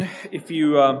If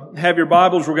you have your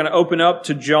Bibles, we're going to open up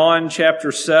to John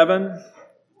chapter 7.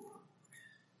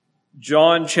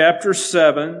 John chapter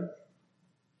 7.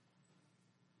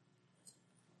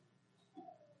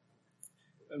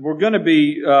 And we're going to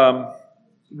be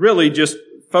really just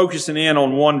focusing in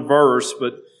on one verse,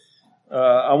 but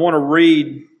I want to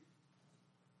read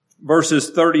verses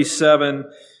 37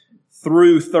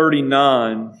 through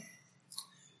 39.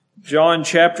 John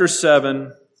chapter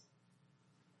 7.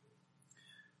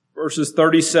 Verses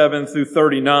 37 through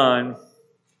 39.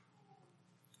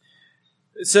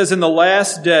 It says, "In the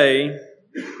last day,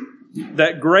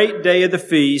 that great day of the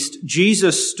feast,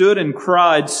 Jesus stood and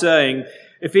cried, saying,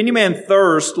 If any man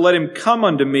thirst, let him come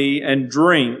unto me and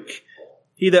drink.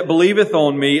 He that believeth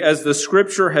on me, as the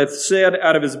Scripture hath said,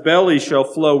 out of his belly shall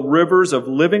flow rivers of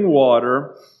living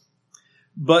water.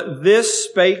 But this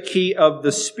spake he of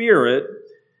the Spirit,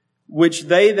 which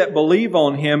they that believe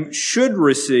on him should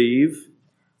receive.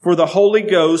 For the Holy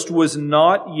Ghost was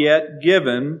not yet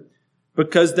given,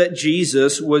 because that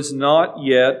Jesus was not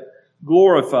yet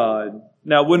glorified."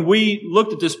 Now, when we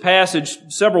looked at this passage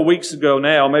several weeks ago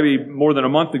now, maybe more than a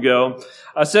month ago,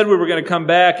 I said we were going to come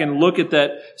back and look at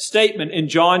that statement in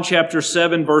John chapter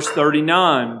 7, verse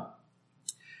 39.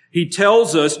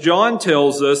 John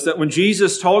tells us that when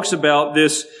Jesus talks about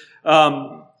this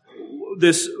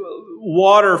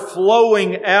water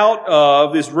flowing out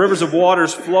of, these rivers of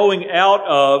waters flowing out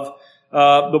of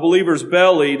the believer's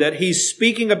belly, that he's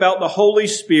speaking about the Holy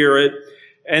Spirit,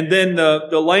 and then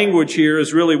the language here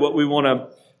is really what we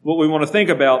want to think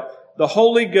about. The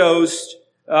Holy Ghost,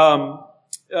 about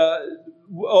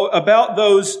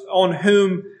those on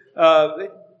whom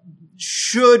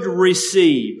should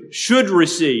receive,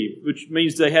 which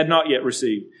means they had not yet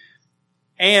received.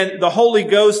 And the Holy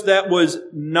Ghost that was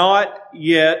not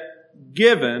yet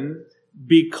given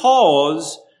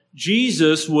because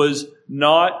Jesus was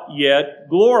not yet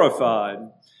glorified.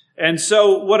 And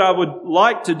so what I would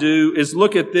like to do is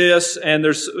look at this, and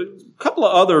there's a couple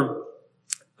of other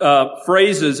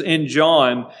phrases in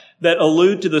John that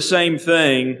allude to the same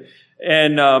thing,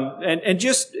 and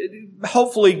just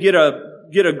hopefully get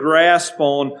a grasp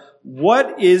on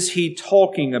what is he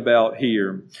talking about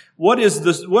here? What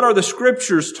are the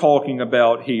Scriptures talking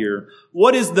about here?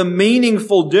 What is the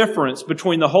meaningful difference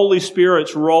between the Holy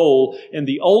Spirit's role in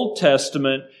the Old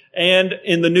Testament and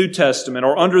in the New Testament,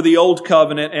 or under the Old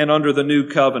Covenant and under the New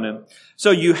Covenant? So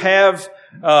you have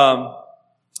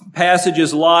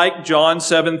passages like John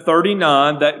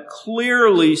 7:39 that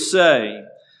clearly say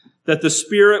that the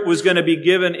Spirit was going to be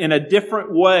given in a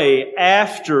different way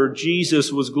after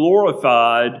Jesus was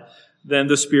glorified than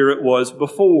the Spirit was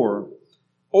before.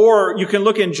 Or you can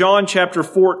look in John chapter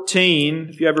 14.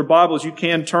 If you have your Bibles, you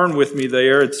can turn with me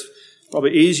there. It's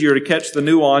probably easier to catch the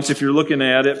nuance if you're looking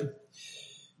at it.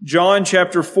 John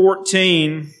chapter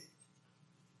 14.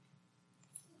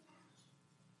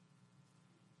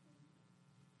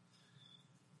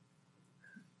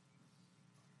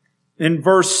 In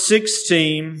verse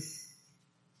 16,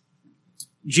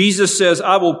 Jesus says,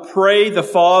 "I will pray the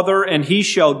Father, and He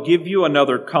shall give you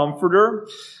another Comforter,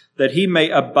 that He may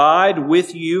abide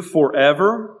with you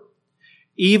forever,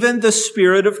 even the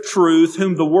Spirit of truth,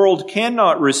 whom the world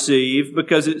cannot receive,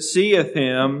 because it seeth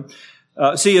Him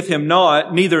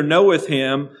not, neither knoweth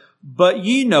Him, but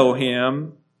ye know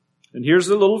Him." And here's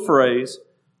the little phrase,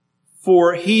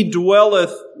 "For He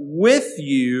dwelleth with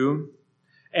you,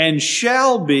 and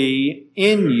shall be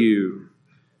in you."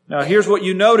 Now, here's what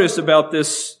you notice about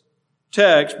this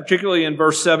text, particularly in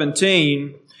verse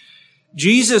 17.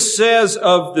 Jesus says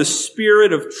of the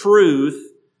Spirit of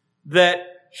truth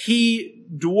that He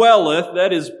dwelleth,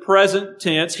 that is present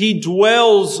tense, He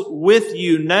dwells with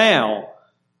you now,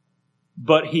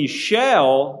 but He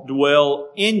shall dwell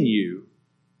in you.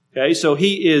 Okay, so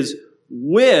He is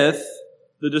with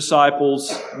the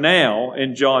disciples now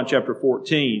in John chapter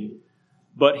 14.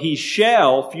 But He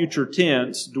shall, future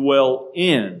tense, dwell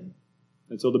in.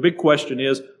 And so the big question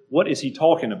is, what is He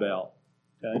talking about?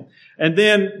 Okay? And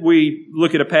then we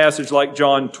look at a passage like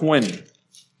John 20.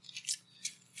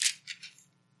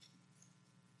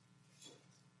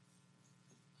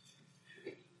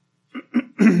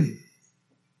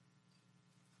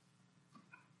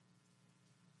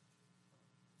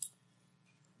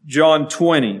 John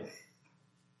 20.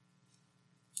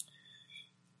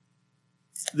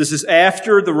 This is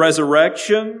after the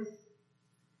resurrection.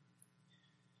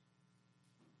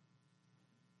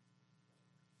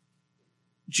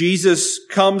 Jesus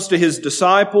comes to His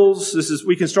disciples.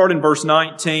 We can start in verse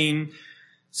 19. It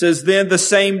says, "Then the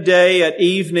same day at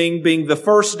evening, being the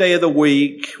first day of the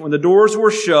week, when the doors were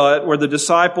shut, where the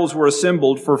disciples were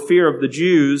assembled for fear of the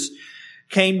Jews,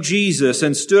 came Jesus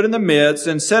and stood in the midst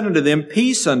and said unto them,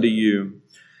 Peace unto you.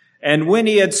 And when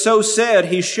he had so said,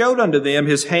 he showed unto them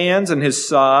his hands and his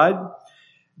side.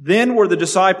 Then were the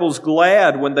disciples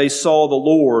glad when they saw the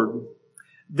Lord.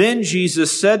 Then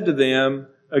Jesus said to them,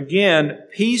 Again,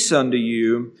 peace unto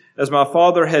you. As my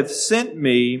Father hath sent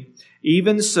me,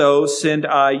 even so send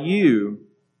I you.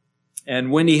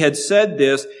 And when he had said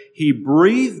this, he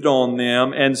breathed on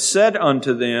them and said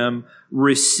unto them,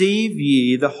 Receive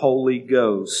ye the Holy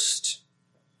Ghost.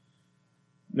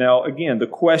 Now, again, the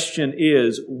question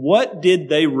is, what did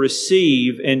they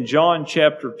receive in John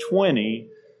chapter 20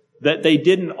 that they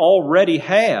didn't already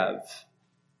have?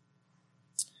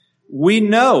 We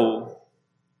know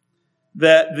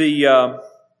that the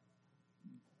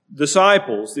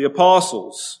disciples, the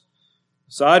apostles,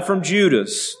 aside from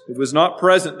Judas, who was not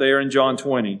present there in John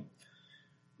 20,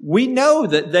 we know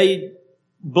that they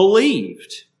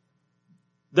believed.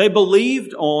 They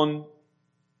believed on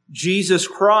Jesus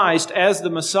Christ as the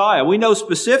Messiah. We know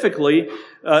specifically,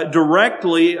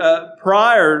 directly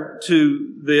prior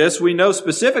to this, we know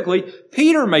specifically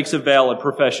Peter makes a valid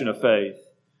profession of faith.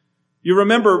 You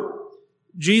remember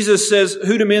Jesus says,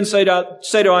 Who do men say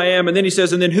I am? And then he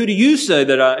says, And then who do you say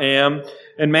that I am?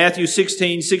 In Matthew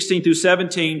 16 through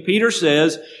 17, Peter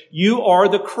says, You are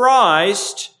the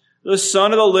Christ, the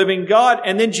Son of the living God.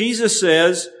 And then Jesus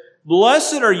says,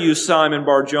 Blessed are you, Simon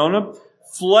Bar-Jonah.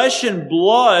 Flesh and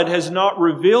blood has not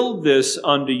revealed this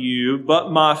unto you,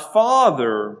 but my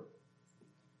Father.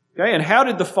 Okay, and how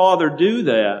did the Father do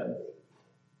that?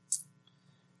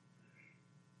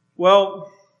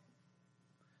 Well,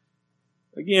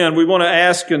 again, we want to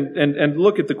ask and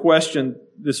look at the question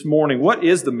this morning. What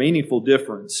is the meaningful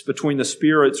difference between the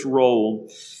Spirit's role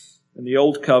in the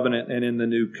Old Covenant and in the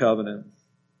New Covenant?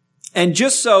 And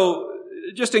just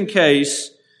in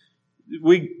case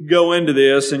we go into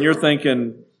this and you're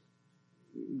thinking,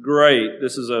 great,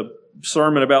 this is a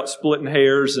sermon about splitting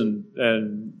hairs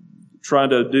and trying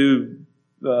to do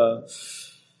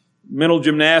mental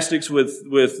gymnastics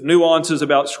with nuances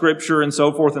about Scripture and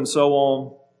so forth and so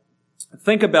on.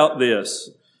 Think about this.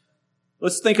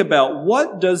 Let's think about,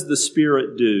 what does the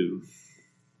Spirit do?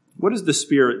 What does the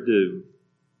Spirit do?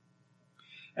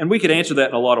 And we could answer that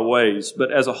in a lot of ways,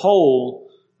 but as a whole,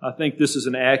 I think this is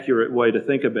an accurate way to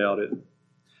think about it.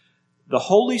 The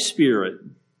Holy Spirit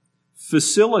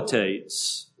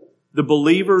facilitates the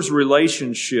believer's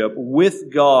relationship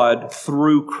with God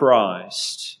through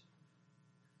Christ.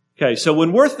 Okay, so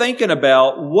when we're thinking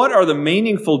about what are the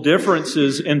meaningful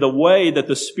differences in the way that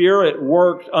the Spirit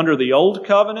worked under the Old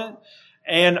Covenant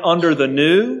and under the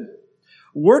New,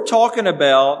 we're talking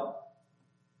about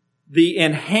the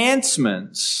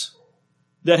enhancements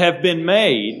that have been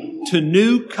made to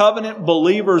New Covenant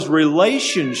believers'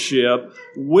 relationship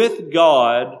with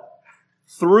God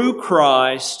through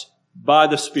Christ by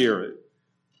the Spirit.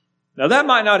 Now, that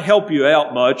might not help you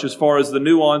out much as far as the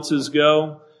nuances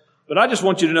go, but I just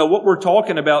want you to know what we're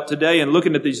talking about today and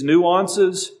looking at these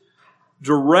nuances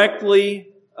directly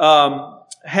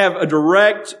have a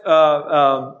direct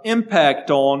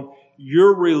impact on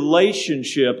your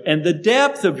relationship and the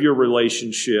depth of your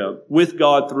relationship with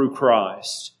God through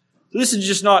Christ. This is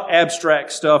just not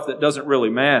abstract stuff that doesn't really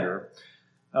matter.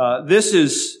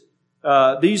 These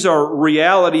are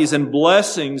realities and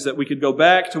blessings that we could go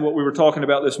back to what we were talking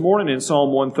about this morning in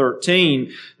Psalm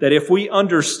 113, that if we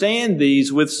understand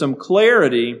these with some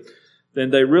clarity, then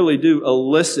they really do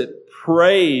elicit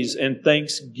praise and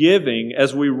thanksgiving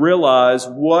as we realize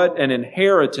what an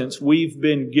inheritance we've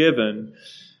been given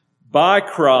by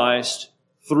Christ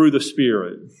through the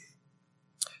Spirit.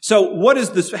 So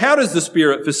how does the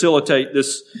Spirit facilitate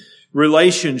this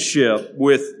relationship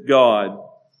with God?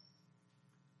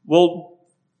 Well,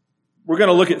 we're going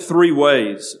to look at three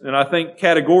ways, and I think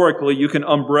categorically you can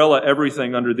umbrella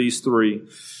everything under these three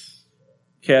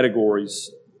categories.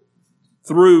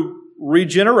 Through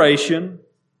regeneration,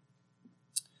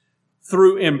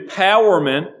 through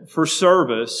empowerment for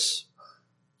service,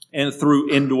 and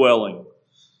through indwelling.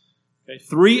 Okay,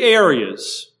 three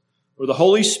areas where the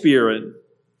Holy Spirit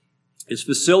is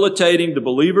facilitating the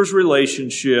believer's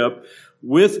relationship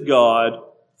with God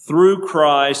through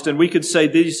Christ. And we could say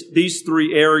these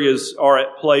three areas are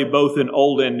at play both in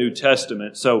Old and New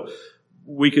Testament. So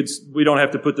we don't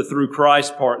have to put the through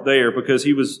Christ part there, because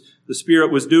the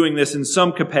Spirit was doing this in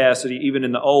some capacity even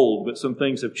in the Old, but some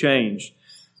things have changed.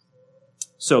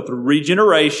 So through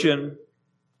regeneration,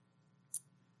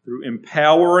 through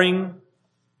empowering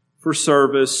for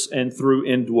service, and through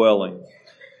indwelling.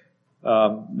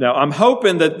 Now, I'm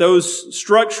hoping that those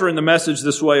structuring the message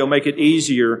this way will make it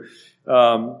easier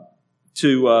to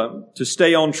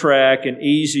stay on track and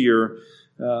easier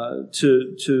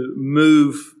to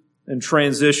move and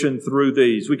transition through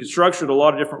these. We could structure it a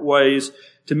lot of different ways.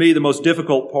 To me, the most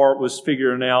difficult part was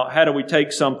figuring out how do we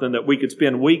take something that we could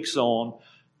spend weeks on,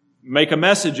 make a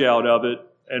message out of it,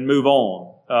 and move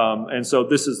on. And so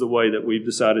this is the way that we've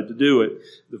decided to do it,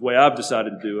 the way I've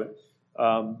decided to do it.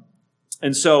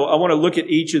 And so I want to look at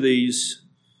each of these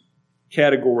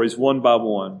categories one by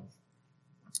one.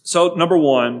 So number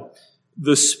one,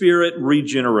 the Spirit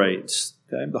regenerates.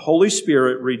 Okay? The Holy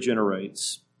Spirit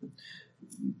regenerates.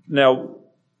 Now,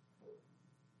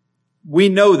 we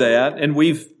know that, and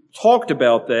we've talked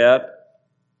about that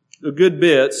a good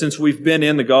bit since we've been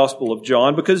in the Gospel of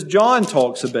John, because John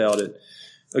talks about it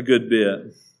a good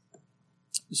bit.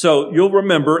 So you'll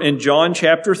remember in John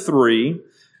chapter 3,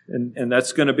 and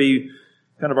that's going to be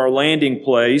kind of our landing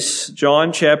place,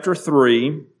 John chapter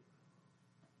 3.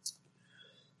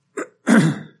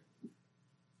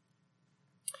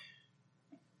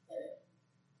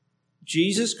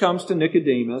 Jesus comes to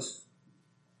Nicodemus.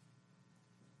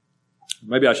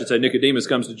 Maybe I should say Nicodemus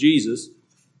comes to Jesus.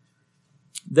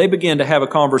 They begin to have a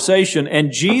conversation,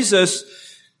 and Jesus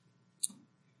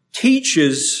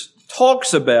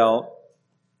talks about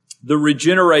the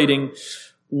regenerating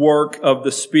work of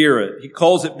the Spirit. He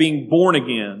calls it being born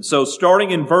again. So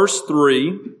starting in verse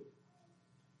 3,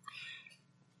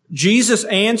 Jesus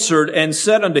answered and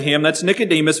said unto him, that's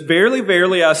Nicodemus, Verily,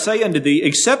 verily, I say unto thee,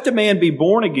 except a man be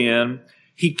born again,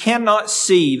 he cannot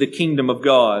see the kingdom of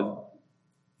God.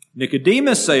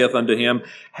 Nicodemus saith unto him,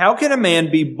 How can a man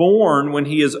be born when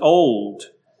he is old?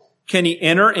 Can he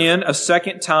enter in a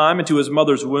second time into his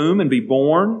mother's womb and be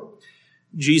born?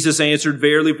 Jesus answered,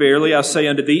 Verily, verily, I say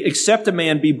unto thee, except a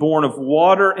man be born of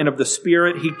water and of the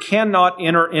Spirit, he cannot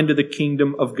enter into the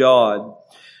kingdom of God.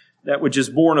 That which is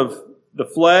born of the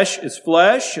flesh is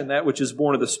flesh, and that which is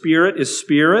born of the Spirit is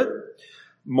spirit.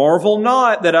 Marvel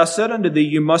not that I said unto thee,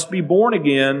 You must be born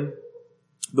again.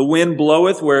 The wind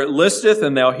bloweth where it listeth,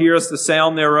 and thou hearest the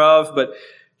sound thereof, but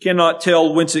cannot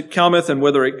tell whence it cometh and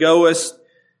whither it goeth.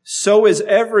 So is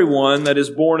everyone that is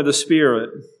born of the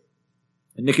Spirit.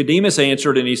 And Nicodemus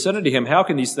answered, and he said unto him, How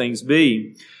can these things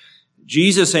be?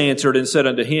 Jesus answered and said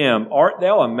unto him, Art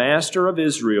thou a master of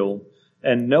Israel,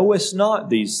 and knowest not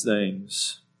these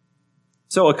things?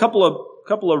 So a couple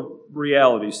of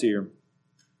realities here.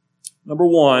 Number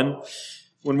one,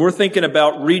 when we're thinking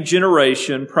about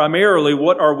regeneration, primarily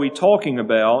what are we talking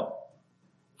about?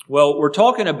 Well, we're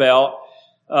talking about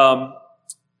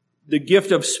the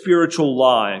gift of spiritual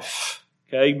life.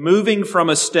 Okay, moving from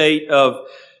a state of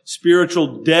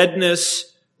spiritual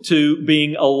deadness to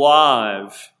being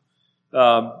alive.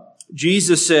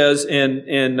 Jesus says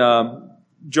in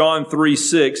John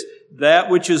 3:6, That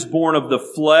which is born of the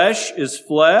flesh is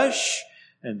flesh,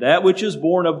 and that which is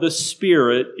born of the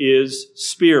Spirit is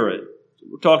spirit.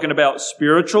 We're talking about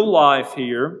spiritual life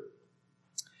here.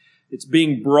 It's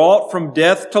being brought from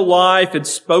death to life. It's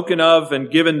spoken of and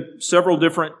given several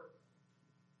different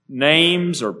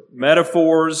names or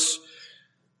metaphors.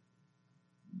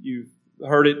 You've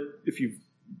heard it, if you've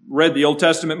read the Old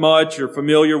Testament much, you're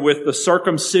familiar with the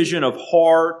circumcision of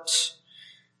heart,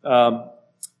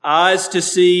 eyes to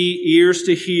see, ears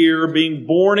to hear, being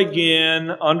born again,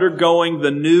 undergoing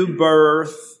the new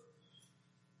birth.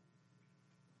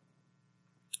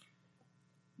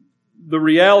 The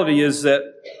reality is that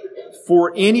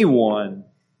for anyone,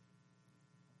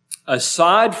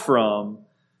 aside from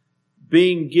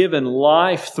being given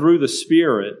life through the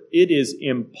Spirit, it is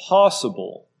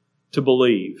impossible to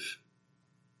believe.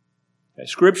 Okay,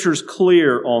 Scripture's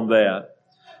clear on that.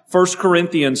 1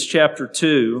 Corinthians chapter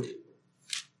 2.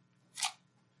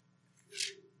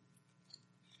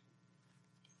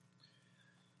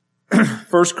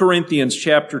 1 Corinthians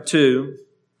chapter 2,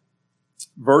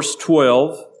 verse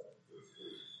 12.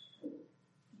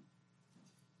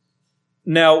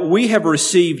 Now we have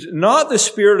received not the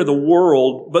spirit of the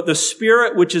world, but the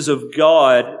Spirit which is of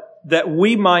God, that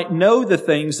we might know the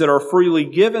things that are freely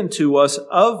given to us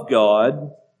of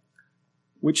God,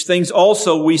 which things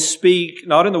also we speak,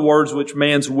 not in the words which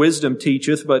man's wisdom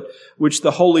teacheth, but which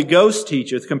the Holy Ghost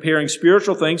teacheth, comparing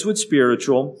spiritual things with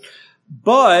spiritual.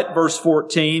 But, verse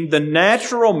 14, the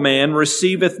natural man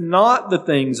receiveth not the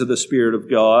things of the Spirit of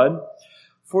God,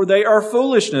 for they are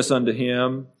foolishness unto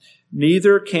him,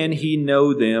 neither can he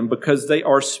know them, because they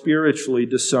are spiritually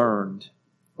discerned.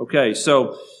 Okay,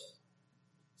 so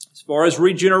as far as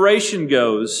regeneration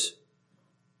goes,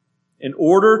 in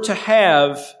order to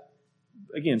have,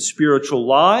 again, spiritual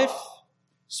life,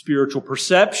 spiritual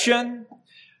perception,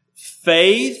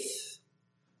 faith,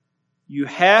 you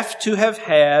have to have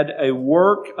had a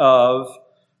work of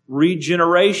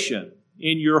regeneration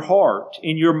in your heart,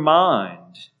 in your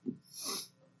mind.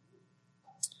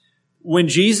 when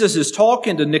Jesus is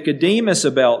talking to Nicodemus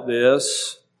about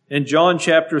this, in John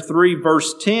chapter 3,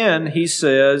 verse 10, he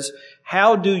says,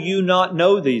 "How do you not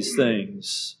know these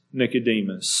things,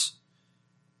 Nicodemus?"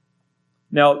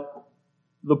 Now,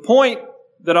 the point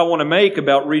that I want to make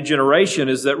about regeneration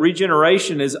is that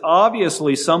regeneration is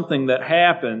obviously something that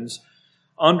happens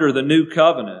under the new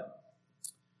covenant.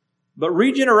 But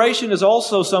regeneration is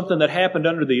also something that happened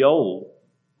under the old.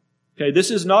 Okay,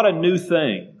 this is not a new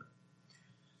thing.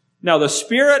 Now, the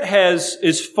Spirit has,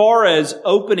 as far as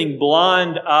opening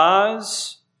blind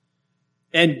eyes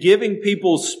and giving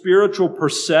people spiritual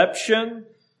perception,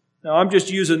 now I'm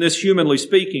just using this humanly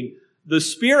speaking, the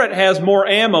Spirit has more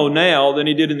ammo now than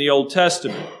He did in the Old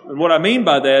Testament. And what I mean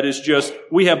by that is just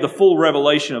we have the full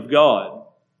revelation of God.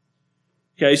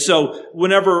 Okay, so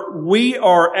whenever we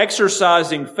are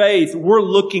exercising faith, we're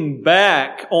looking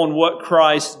back on what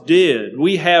Christ did.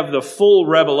 We have the full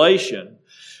revelation.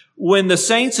 When the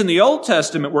saints in the Old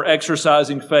Testament were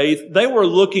exercising faith, they were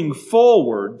looking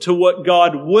forward to what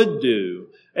God would do.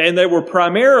 And they were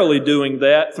primarily doing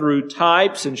that through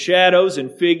types and shadows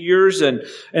and figures. And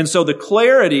so the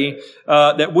clarity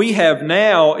that we have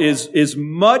now is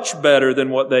much better than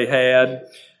what they had.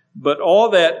 But all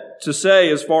that to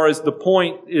say, as far as the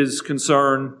point is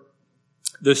concerned,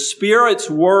 the Spirit's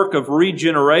work of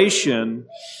regeneration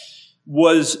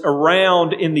was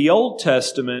around in the Old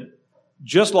Testament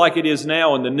just like it is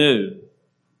now in the New.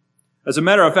 As a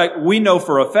matter of fact, we know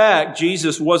for a fact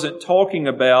Jesus wasn't talking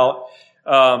about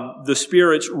the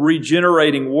Spirit's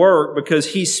regenerating work because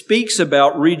He speaks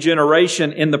about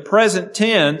regeneration in the present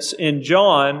tense in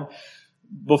John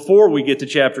before we get to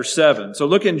chapter 7. So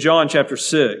look in John chapter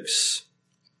 6.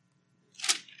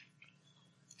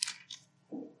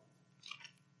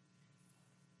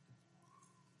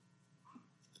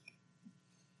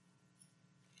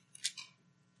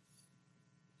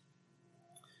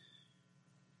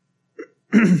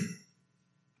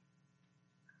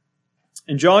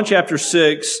 In John chapter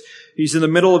 6, he's in the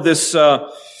middle of this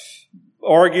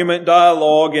argument,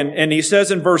 dialogue, and he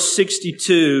says in verse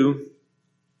 62,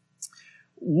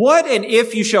 "What and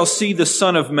if you shall see the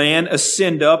Son of Man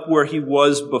ascend up where He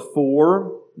was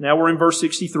before?" Now we're in verse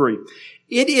 63.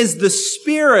 "It is the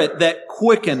Spirit that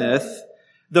quickeneth,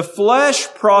 the flesh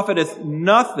profiteth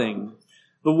nothing.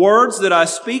 The words that I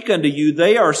speak unto you,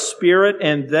 they are spirit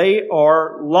and they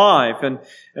are life."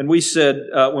 And we said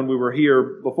when we were here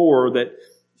before that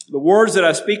the words that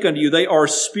I speak unto you, they are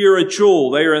spiritual.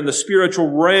 They are in the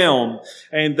spiritual realm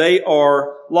and they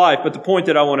are life. But the point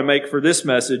that I want to make for this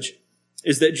message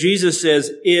is that Jesus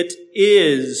says, "It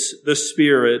is the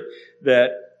Spirit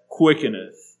that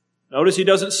quickeneth." Notice He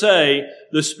doesn't say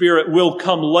the Spirit will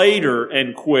come later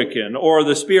and quicken or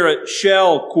the Spirit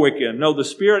shall quicken. No, the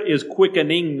Spirit is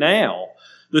quickening now.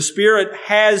 The Spirit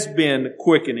has been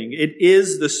quickening. It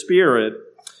is the Spirit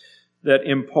that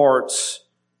imparts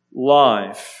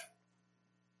life.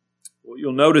 What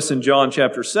you'll notice in John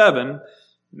chapter 7,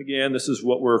 and again, this is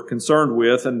what we're concerned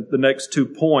with, and the next 2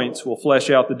 points will flesh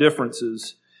out the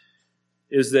differences,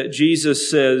 is that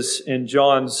Jesus says in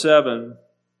John 7,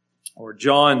 or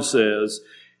John says,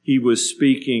 He was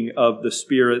speaking of the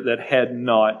Spirit that had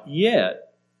not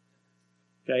yet.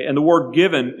 Okay, and the word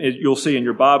given, you'll see in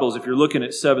your Bibles, if you're looking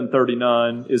at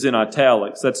 739, is in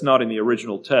italics. That's not in the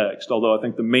original text, although I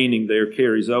think the meaning there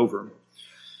carries over.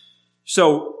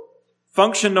 So,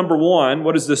 function number 1,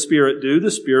 what does the Spirit do? The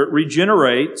Spirit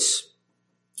regenerates,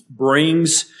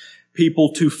 brings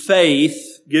people to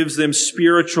faith, gives them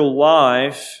spiritual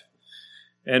life.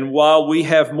 And while we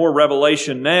have more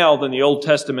revelation now than the Old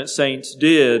Testament saints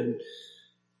did,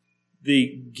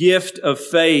 the gift of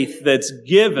faith that's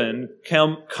given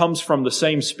comes from the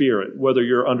same Spirit, whether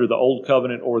you're under the Old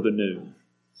Covenant or the New.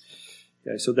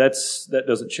 Okay, so that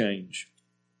doesn't change.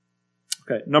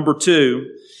 Okay, number 2,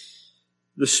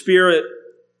 the Spirit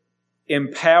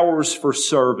empowers for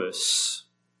service.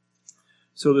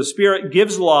 So the Spirit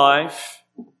gives life,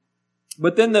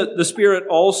 but then the Spirit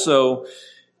also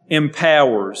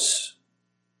empowers,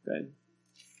 okay,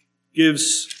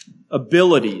 gives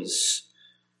abilities.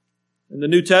 In the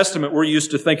New Testament, we're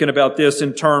used to thinking about this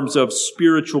in terms of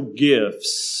spiritual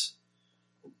gifts.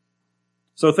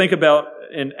 So think about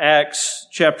in Acts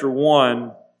chapter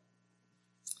 1,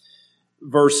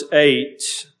 verse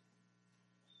 8,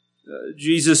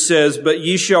 Jesus says, "But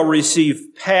ye shall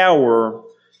receive power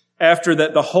after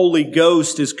that the Holy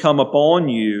Ghost is come upon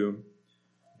you.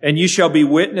 And you shall be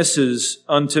witnesses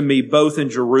unto me both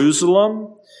in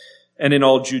Jerusalem and in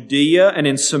all Judea and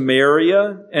in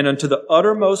Samaria and unto the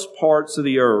uttermost parts of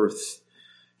the earth."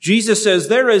 Jesus says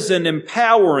there is an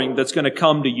empowering that's going to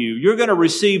come to you. You're going to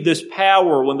receive this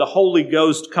power when the Holy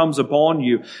Ghost comes upon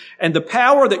you. And the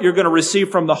power that you're going to receive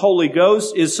from the Holy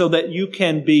Ghost is so that you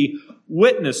can be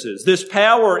witnesses. This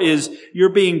power is you're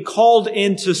being called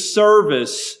into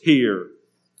service here,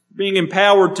 being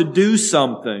empowered to do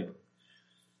something.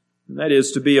 And that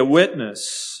is to be a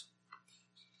witness.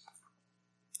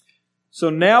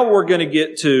 So now we're going to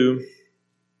get to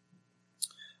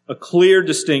a clear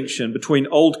distinction between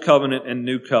Old Covenant and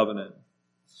New Covenant.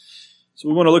 So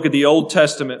we want to look at the Old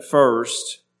Testament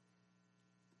first.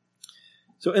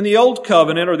 So in the Old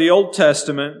Covenant or the Old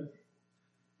Testament,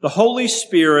 the Holy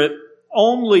Spirit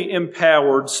only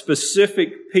empowered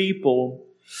specific people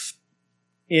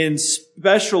in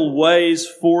special ways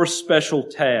for special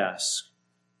tasks.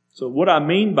 So what I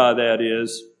mean by that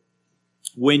is,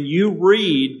 when you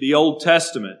read the Old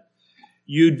Testament,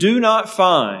 you do not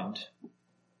find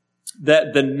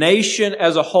that the nation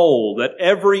as a whole, that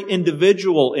every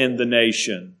individual in the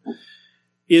nation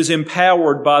is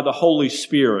empowered by the Holy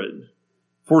Spirit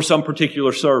for some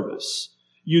particular service.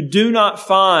 You do not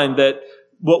find that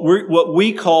what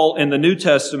we call in the New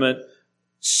Testament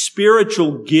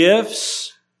spiritual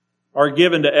gifts are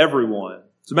given to everyone.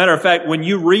 As a matter of fact, when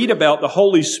you read about the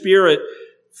Holy Spirit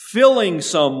filling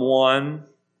someone,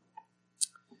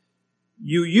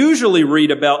 you usually read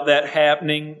about that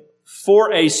happening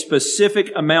for a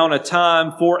specific amount of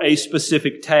time, for a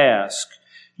specific task.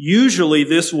 Usually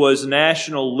this was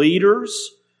national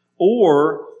leaders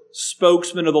or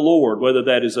spokesman of the Lord, whether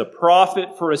that is a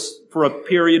prophet for a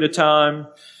period of time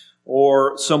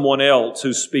or someone else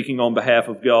who's speaking on behalf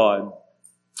of God.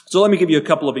 So let me give you a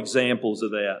couple of examples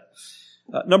of that.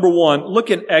 Number one, look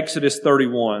in Exodus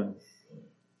 31.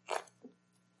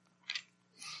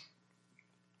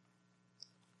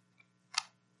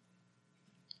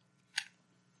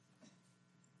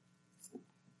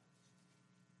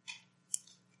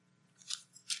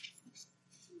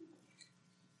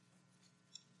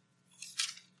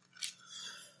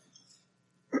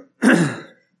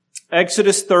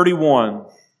 Exodus 31.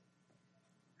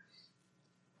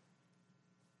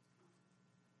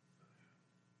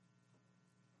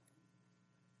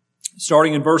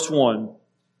 Starting in verse 1.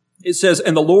 It says,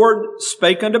 "And the Lord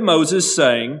spake unto Moses,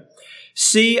 saying,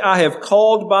 See, I have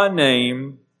called by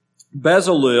name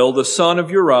Bezalel, the son of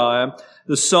Uriah,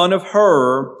 the son of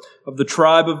Hur, of the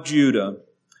tribe of Judah.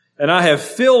 And I have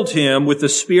filled him with the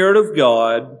Spirit of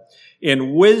God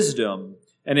in wisdom,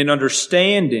 and in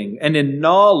understanding, and in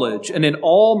knowledge, and in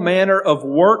all manner of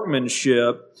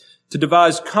workmanship, to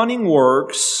devise cunning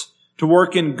works, to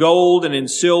work in gold, and in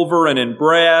silver, and in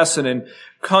brass, and in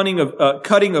cutting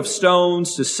of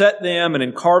stones, to set them, and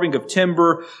in carving of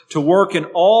timber, to work in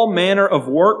all manner of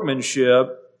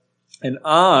workmanship. And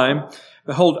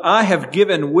behold, I have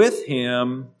given with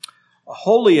him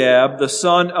Aholiab, the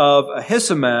son of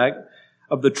Ahisamach,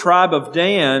 of the tribe of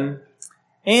Dan,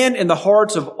 and in the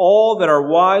hearts of all that are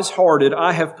wise-hearted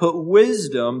I have put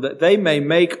wisdom, that they may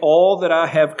make all that I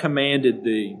have commanded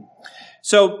thee."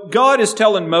 So God is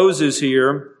telling Moses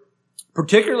here,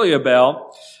 particularly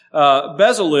about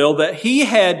Bezalel, that he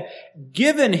had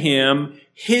given him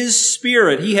his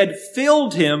Spirit. He had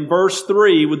filled him, verse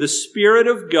 3, with the Spirit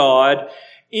of God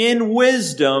in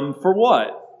wisdom for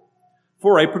what?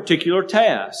 For a particular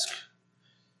task.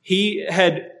 He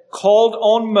had called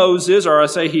on Moses, or I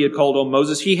say he had called on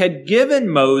Moses, he had given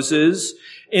Moses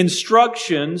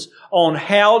instructions on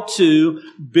how to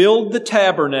build the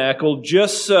tabernacle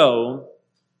just so.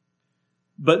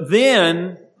 But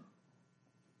then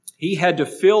he had to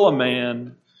fill a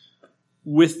man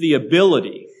with the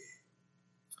ability,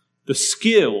 the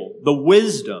skill, the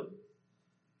wisdom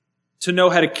to know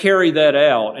how to carry that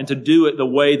out and to do it the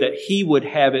way that he would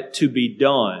have it to be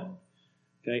done.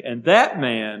 Okay? And that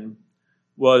man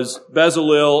was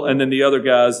Bezalel, and then the other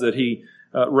guys that he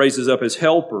raises up as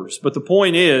helpers. But the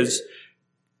point is,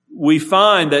 we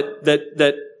find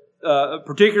that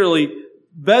particularly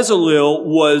Bezalel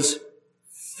was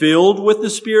filled with the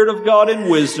Spirit of God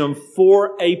and wisdom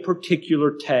for a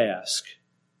particular task,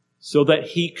 so that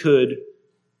he could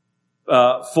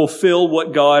fulfill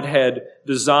what God had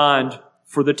designed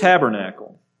for the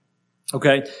tabernacle.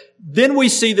 Okay? Then we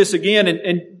see this again,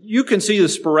 and you can see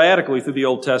this sporadically through the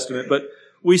Old Testament, but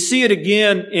we see it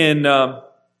again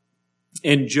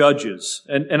in Judges.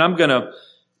 And I'm going to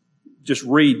just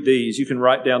read these. You can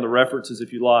write down the references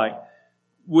if you like.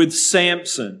 With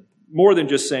Samson. More than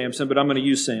just Samson, but I'm going to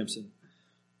use Samson.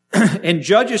 In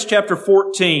Judges chapter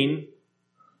 14,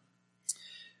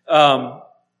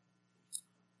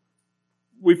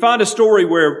 we find a story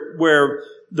where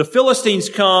the Philistines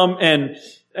come and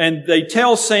And they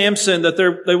tell Samson that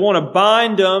they want to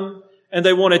bind him and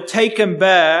they want to take him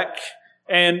back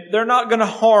and they're not going to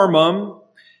harm him.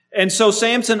 And so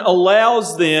Samson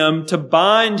allows them to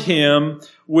bind him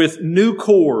with new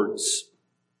cords,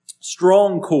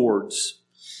 strong cords,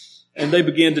 and they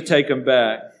begin to take him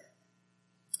back.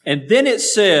 And then it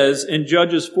says in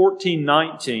Judges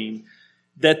 14:19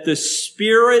 that the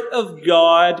Spirit of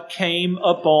God came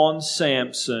upon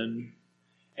Samson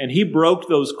and he broke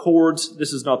those cords.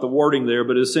 This is not the wording there,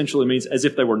 but it essentially means as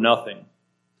if they were nothing.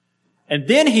 And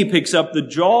then he picks up the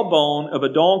jawbone of a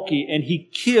donkey and he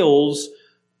kills,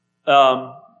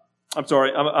 I'm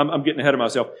getting ahead of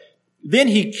myself. Then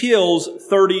he kills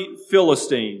 30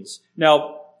 Philistines.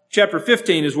 Now, chapter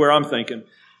 15 is where I'm thinking,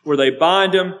 where they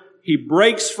bind him. He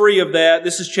breaks free of that.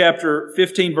 This is chapter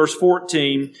 15, verse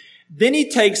 14. Then he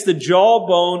takes the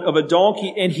jawbone of a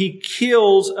donkey and he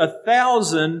kills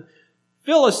 1,000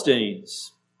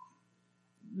 Philistines.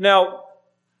 Now,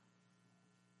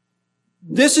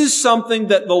 this is something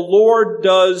that the Lord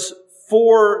does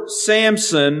for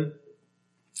Samson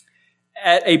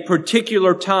at a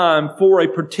particular time for a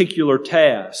particular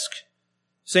task.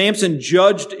 Samson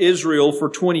judged Israel for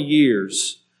 20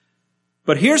 years.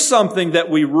 But here's something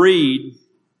that we read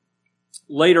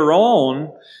later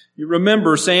on. You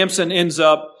remember Samson ends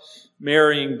up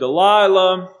marrying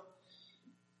Delilah.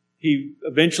 He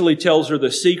eventually tells her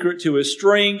the secret to his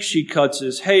strength. She cuts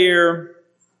his hair.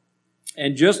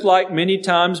 And just like many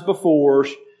times before,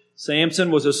 Samson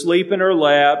was asleep in her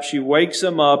lap. She wakes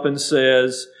him up and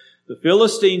says, "The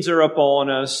Philistines are upon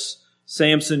us."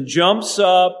 Samson jumps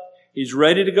up. He's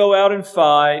ready to go out and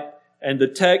fight. And the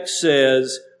text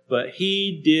says, but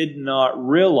he did not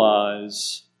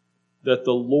realize that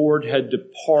the Lord had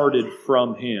departed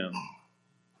from him.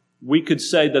 We could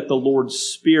say that the Lord's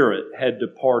Spirit had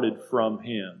departed from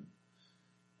him.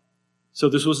 So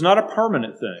this was not a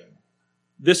permanent thing.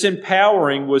 This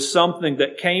empowering was something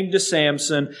that came to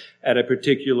Samson at a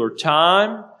particular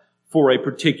time, for a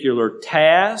particular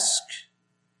task.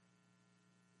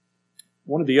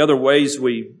 One of the other ways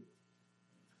we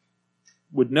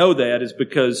would know that is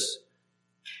because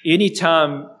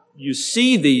anytime you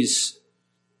see these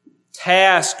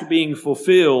tasks being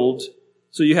fulfilled,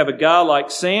 so you have a guy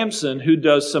like Samson who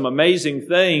does some amazing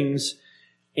things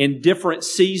in different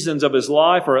seasons of his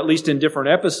life, or at least in different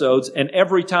episodes, and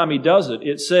every time he does it,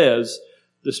 it says,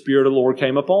 the Spirit of the Lord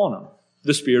came upon him.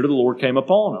 The Spirit of the Lord came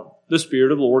upon him. The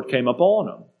Spirit of the Lord came upon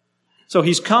him. So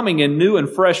he's coming in new and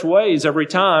fresh ways every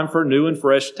time for new and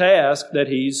fresh tasks that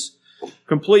he's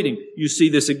completing. You see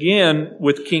this again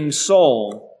with King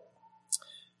Saul.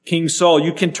 King Saul,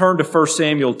 you can turn to 1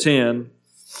 Samuel 10.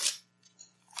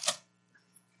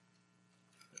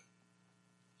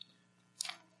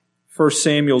 1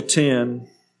 Samuel 10.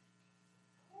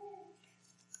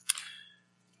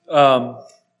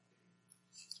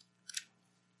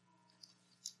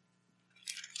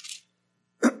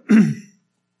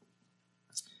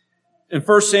 In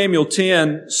 1 Samuel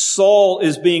 10, Saul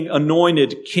is being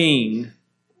anointed king.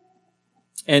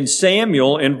 And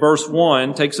Samuel, in verse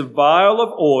 1, takes a vial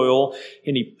of oil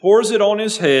and he pours it on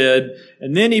his head.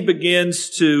 And then he begins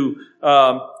to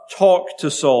talk to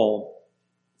Saul.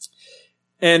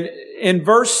 And in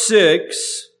verse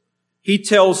 6, he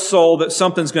tells Saul that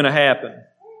something's going to happen.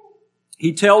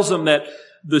 He tells him that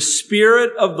the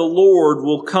Spirit of the Lord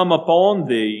will come upon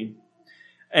thee,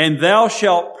 and thou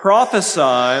shalt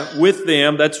prophesy with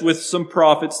them. That's with some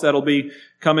prophets that'll be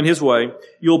coming his way.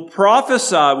 You'll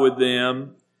prophesy with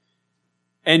them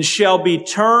and shall be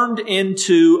turned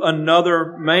into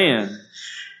another man.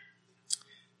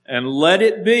 And let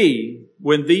it be,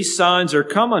 when these signs are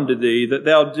come unto thee, that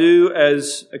thou do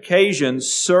as occasion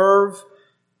serve,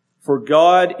 for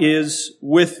God is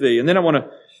with thee. And then I want to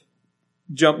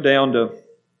jump down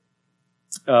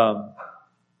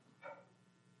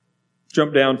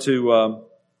to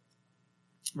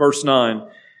verse 9.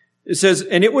 It says,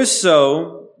 and it was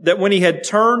so that when he had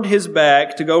turned his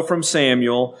back to go from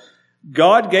Samuel,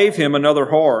 God gave him another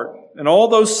heart. And all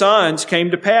those signs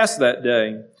came to pass that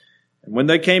day. And when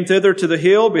they came thither to the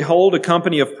hill, behold, a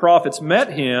company of prophets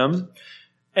met him,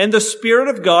 and the Spirit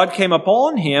of God came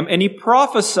upon him, and he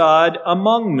prophesied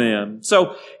among them.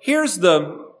 So here's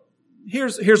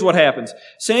what happens.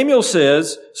 Samuel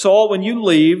says, Saul, when you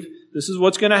leave, this is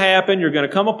what's going to happen. You're going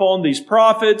to come upon these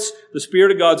prophets. The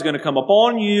Spirit of God's going to come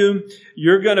upon you.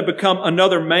 You're going to become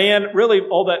another man. Really,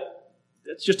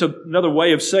 that's just another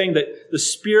way of saying that the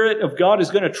Spirit of God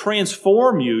is going to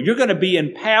transform you. You're going to be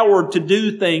empowered to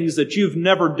do things that you've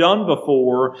never done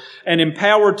before, and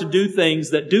empowered to do things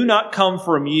that do not come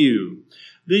from you,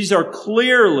 These are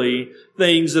clearly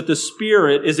things that the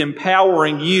Spirit is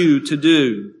empowering you to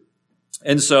do.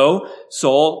 And so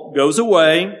Saul goes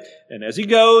away, and as he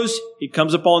goes, he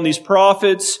comes upon these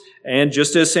prophets, and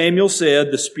just as Samuel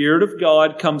said, the Spirit of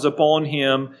God comes upon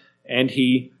him, and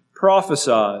he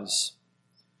prophesies.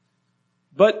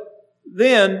 But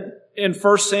then, in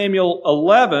 1 Samuel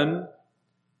 11,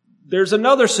 there's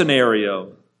another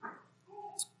scenario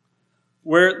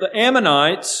where the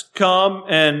Ammonites come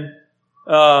and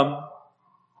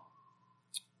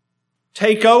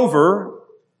take over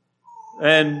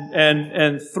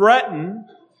and threaten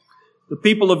the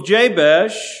people of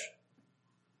Jabesh,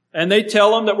 and they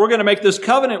tell them that we're going to make this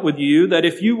covenant with you, that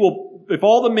if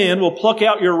all the men will pluck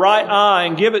out your right eye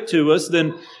and give it to us,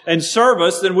 and serve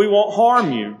us, then we won't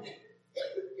harm you.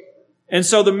 And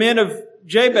so the men of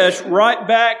Jabesh write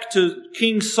back to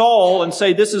King Saul and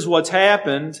say, this is what's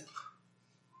happened.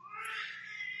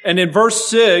 And in verse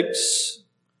 6,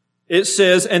 it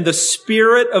says, and the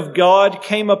Spirit of God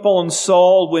came upon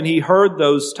Saul when he heard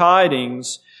those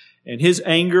tidings, and his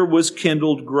anger was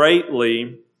kindled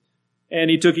greatly. And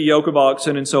he took a yoke of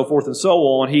oxen and so forth and so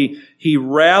on. He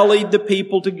rallied the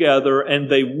people together, and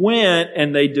they went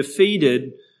and they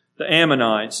defeated the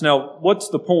Ammonites. Now, what's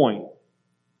the point?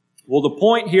 Well, the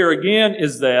point here again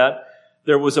is that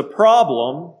there was a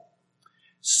problem.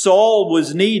 Saul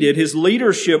was needed. His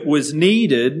leadership was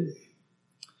needed.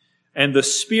 And the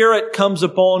Spirit comes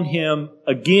upon him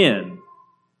again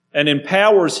and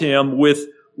empowers him with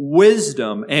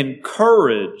wisdom and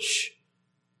courage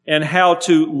and how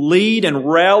to lead and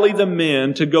rally the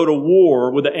men to go to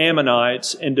war with the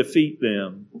Ammonites and defeat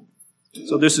them.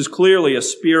 So this is clearly a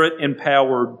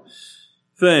Spirit-empowered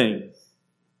thing.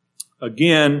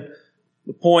 Again,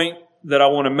 the point that I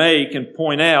want to make and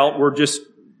point out, we're just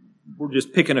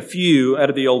picking a few out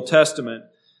of the Old Testament,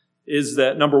 is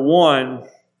that number one,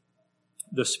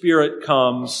 the Spirit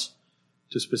comes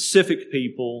to specific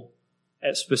people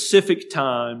at specific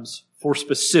times for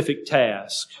specific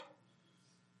tasks.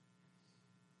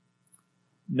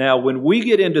 Now, when we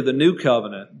get into the New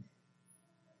Covenant,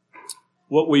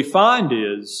 what we find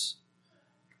is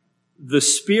the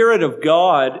Spirit of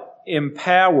God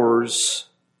empowers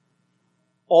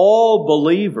all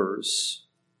believers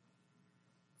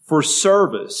for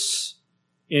service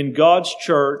in God's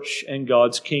church and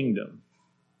God's kingdom.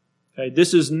 Okay,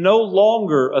 this is no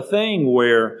longer a thing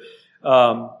where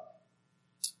the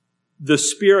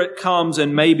Spirit comes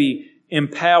and maybe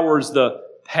empowers the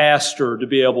pastor to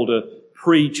be able to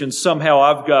preach, and somehow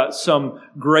I've got some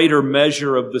greater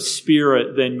measure of the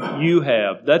Spirit than you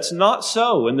have. That's not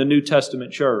so in the New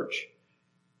Testament church.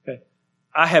 Okay,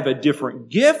 I have a different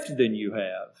gift than you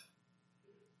have.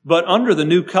 But under the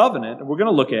New Covenant, and we're going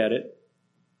to look at it,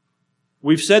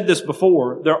 we've said this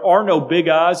before, there are no big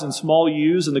I's and small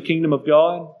U's in the kingdom of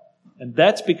God. And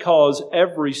that's because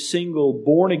every single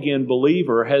born-again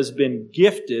believer has been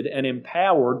gifted and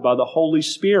empowered by the Holy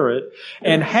Spirit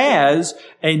and has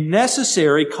a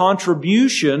necessary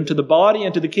contribution to the body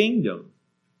and to the kingdom.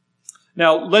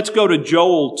 Now, let's go to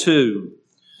Joel 2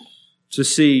 to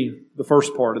see the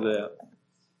first part of that.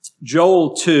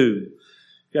 Joel 2.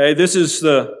 Okay, this is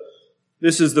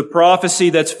the prophecy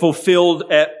that's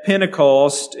fulfilled at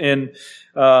Pentecost in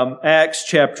Acts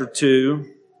chapter 2.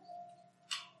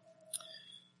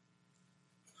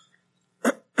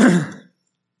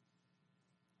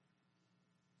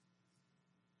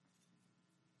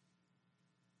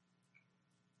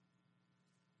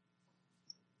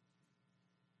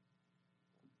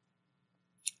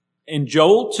 In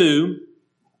Joel 2,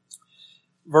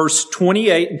 verse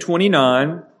 28 and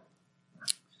 29,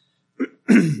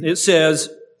 it says,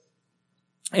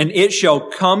 and it shall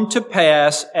come to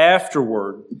pass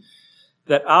afterward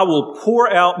that I will pour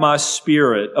out my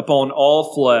Spirit upon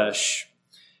all flesh,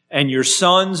 and your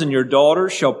sons and your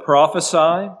daughters shall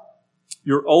prophesy,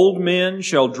 your old men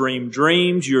shall dream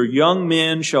dreams, your young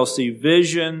men shall see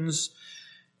visions,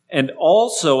 and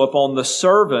also upon the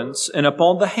servants and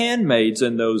upon the handmaids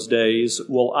in those days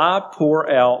will I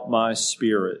pour out my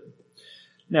Spirit.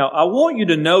 Now, I want you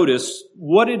to notice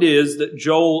what it is that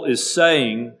Joel is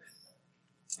saying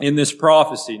in this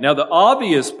prophecy. Now, the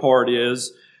obvious part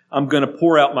is, I'm going to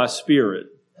pour out my Spirit.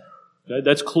 Okay,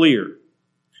 that's clear.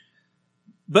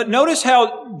 But notice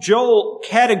how Joel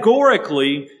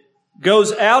categorically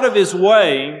goes out of his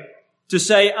way to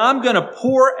say, I'm going to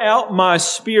pour out my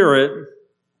Spirit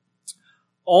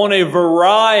on a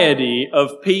variety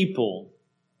of people.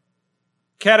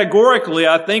 Categorically,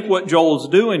 I think what Joel's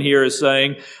doing here is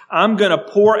saying, I'm going to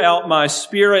pour out my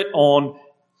Spirit on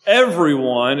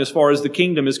everyone as far as the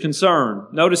kingdom is concerned.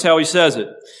 Notice how he says it.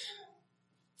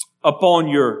 Upon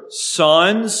your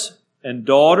sons and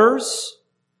daughters,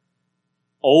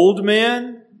 old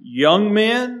men, young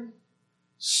men,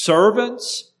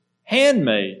 servants,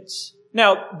 handmaids.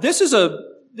 Now, this is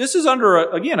under,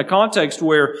 a context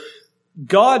where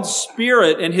God's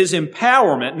Spirit and His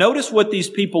empowerment, notice what these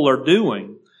people are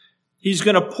doing. He's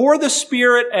going to pour the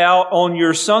Spirit out on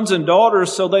your sons and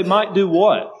daughters so they might do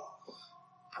what?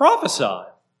 Prophesy.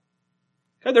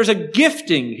 Okay, there's a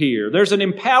gifting here. There's an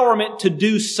empowerment to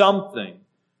do something.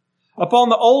 Upon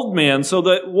the old men so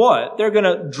that what? They're going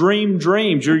to dream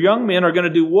dreams. Your young men are going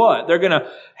to do what? They're going to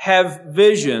have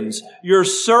visions. Your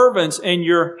servants and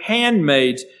your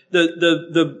handmaids,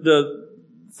 the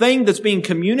thing that's being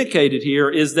communicated here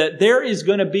is that there is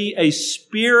going to be a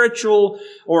spiritual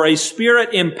or a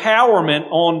spirit empowerment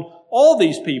on all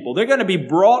these people. They're going to be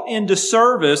brought into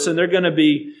service and they're going to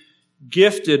be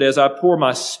gifted as I pour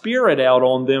my Spirit out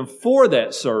on them for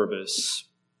that service.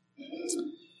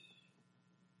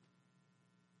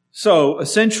 So,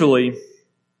 essentially,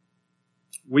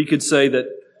 we could say that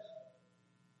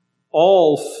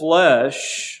all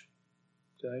flesh,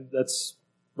 okay, that's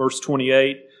verse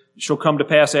 28, it shall come to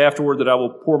pass afterward that I will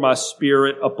pour my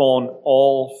Spirit upon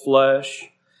all flesh.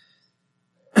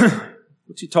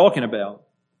 What's he talking about?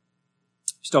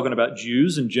 He's talking about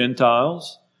Jews and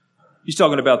Gentiles. He's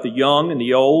talking about the young and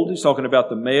the old. He's talking about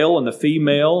the male and the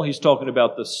female. He's talking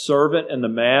about the servant and the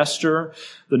master.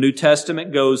 The New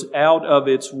Testament goes out of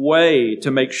its way to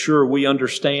make sure we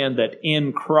understand that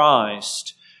in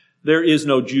Christ, there is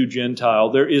no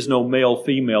Jew-Gentile. There is no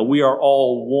male-female. We are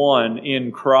all one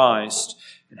in Christ.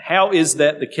 And how is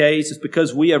that the case? It's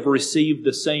because we have received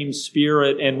the same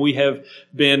Spirit and we have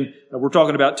been, we're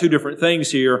talking about two different things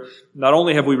here. Not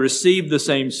only have we received the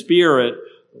same Spirit,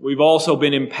 we've also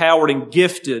been empowered and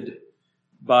gifted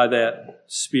by that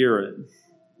Spirit.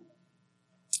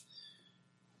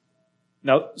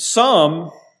 Now,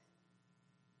 some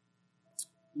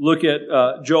look at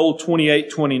Joel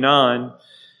 28:29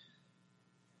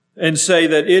 and say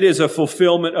that it is a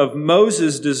fulfillment of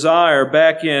Moses' desire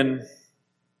back in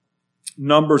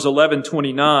Numbers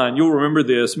 11:29. You'll remember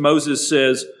this. Moses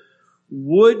says,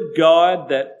 "Would God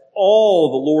that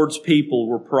all the Lord's people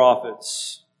were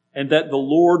prophets, and that the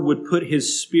Lord would put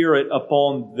His Spirit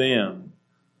upon them."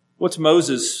 What's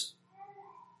Moses?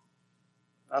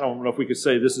 I don't know if we could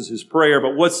say this is his prayer,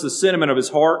 but what's the sentiment of his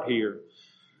heart here?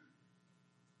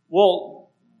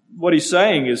 Well, what he's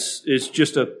saying is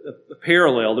just a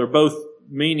parallel. They're both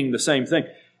meaning the same thing.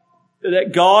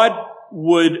 That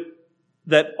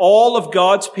that all of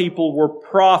God's people were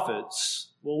prophets.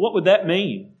 Well, what would that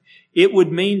mean? It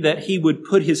would mean that He would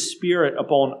put His Spirit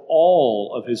upon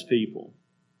all of His people.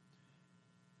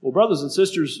 Well, brothers and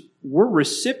sisters, we're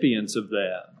recipients of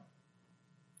that.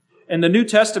 In the New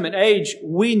Testament age,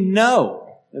 we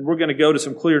know, and we're going to go to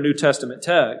some clear New Testament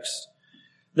texts,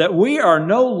 that we are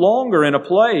no longer in a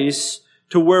place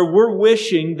to where we're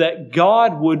wishing that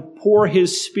God would pour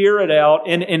His Spirit out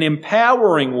in an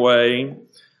empowering way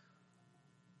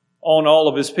on all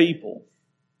of His people.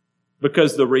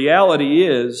 Because the reality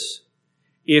is,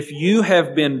 if you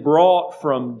have been brought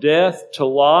from death to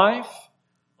life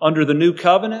under the new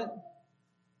covenant,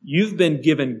 you've been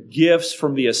given gifts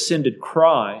from the ascended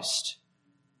Christ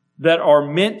that are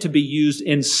meant to be used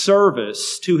in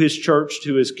service to His church,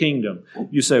 to His kingdom.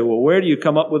 You say, well, where do you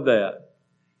come up with that?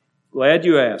 Glad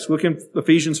you asked. Look in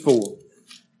Ephesians 4.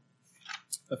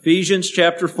 Ephesians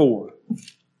chapter 4.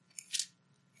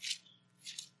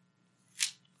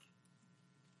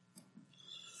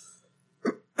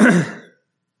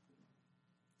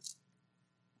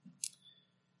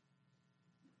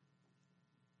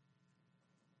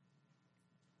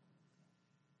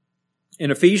 In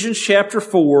Ephesians chapter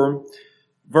 4,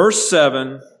 verse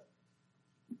 7,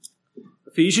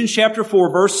 Ephesians chapter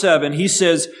 4, verse 7, he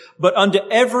says, "But unto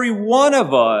every one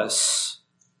of us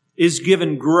is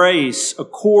given grace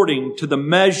according to the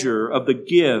measure of the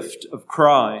gift of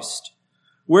Christ.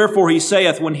 Wherefore he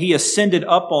saith, when He ascended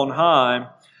up on high,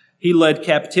 He led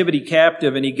captivity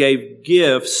captive, and He gave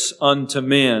gifts unto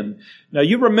men." Now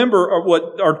you remember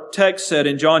what our text said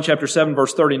in John chapter 7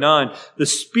 verse 39. The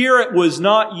Spirit was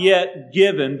not yet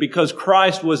given because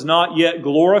Christ was not yet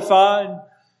glorified.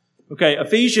 Okay,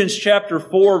 Ephesians chapter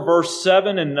 4 verse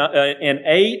 7 and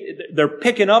 8, they're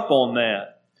picking up on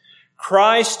that.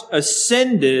 Christ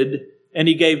ascended and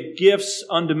He gave gifts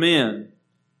unto men.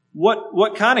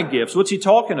 What kind of gifts? What's He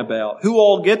talking about? Who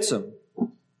all gets them?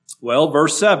 Well,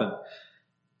 verse 7.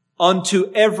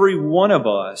 Unto every one of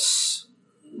us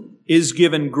is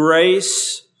given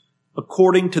grace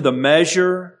according to the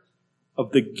measure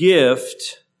of the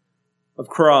gift of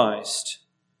Christ.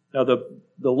 Now,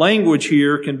 the language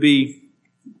here can be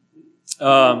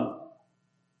kind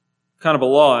kind of a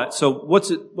lot. So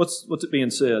what's it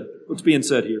being said? What's being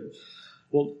said here?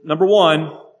 Well, number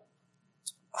one,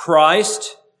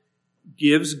 Christ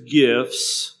gives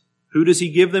gifts. Who does He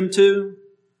give them to?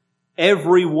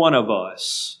 Every one of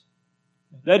us.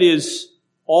 That is,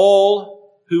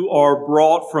 all who are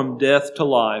brought from death to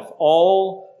life,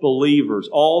 all believers,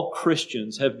 all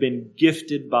Christians have been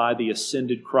gifted by the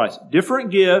ascended Christ.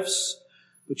 Different gifts,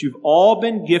 but you've all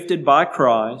been gifted by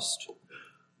Christ.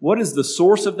 What is the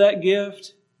source of that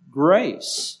gift?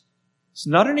 Grace. It's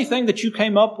not anything that you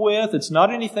came up with. It's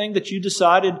not anything that you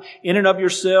decided in and of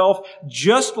yourself.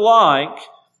 Just like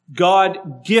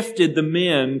God gifted the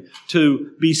men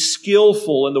to be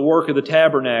skillful in the work of the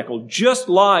tabernacle, just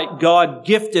like God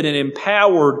gifted and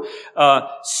empowered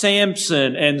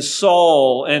Samson and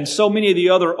Saul and so many of the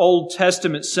other Old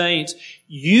Testament saints,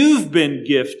 you've been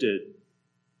gifted.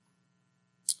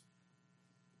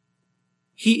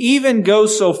 He even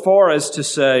goes so far as to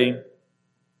say,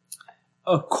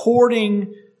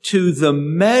 according to the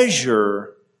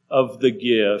measure of the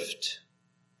gift.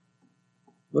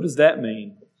 What does that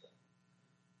mean?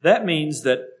 That means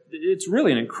that it's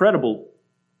really an incredible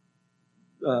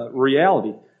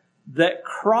reality that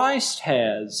Christ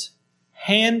has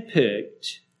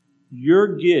handpicked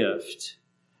your gift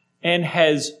and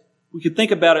has, we could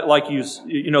think about it like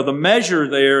the measure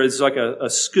there is like a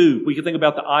scoop. We could think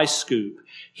about the ice scoop.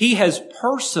 He has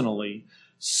personally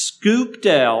scooped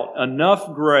out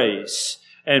enough grace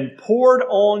and poured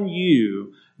on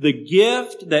you the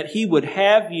gift that He would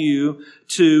have you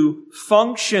to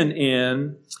function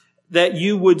in, that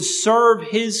you would serve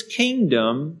His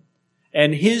kingdom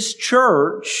and His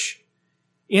church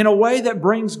in a way that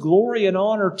brings glory and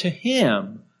honor to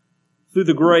Him through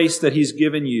the grace that He's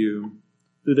given you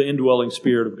through the indwelling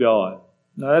Spirit of God.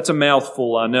 Now that's a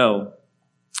mouthful, I know.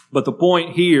 But the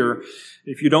point here,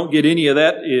 if you don't get any of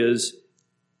that, is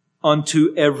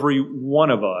unto every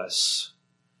one of us.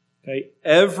 Okay?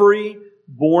 Every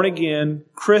born-again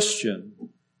Christian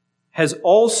has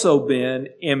also been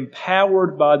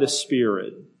empowered by the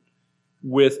Spirit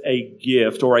with a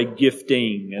gift or a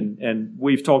gifting. And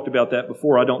we've talked about that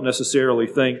before. I don't necessarily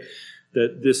think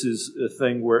that this is a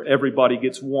thing where everybody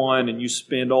gets one and you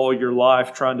spend all your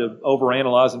life trying to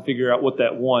overanalyze and figure out what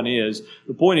that one is.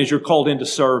 The point is you're called into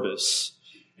service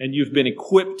and you've been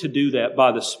equipped to do that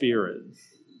by the Spirit.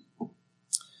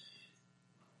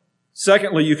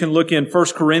 Secondly, you can look in 1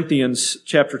 Corinthians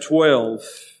chapter 12.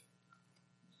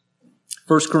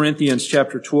 1 Corinthians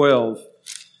chapter 12.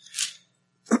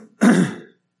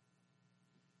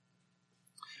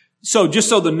 So just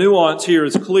so the nuance here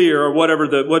is clear, or whatever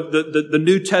the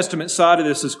New Testament side of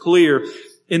this is clear,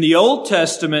 in the Old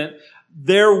Testament,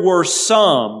 there were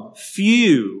some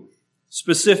few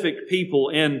specific people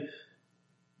in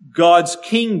God's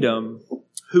kingdom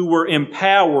who were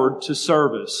empowered to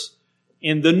service.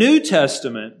 In the New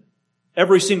Testament,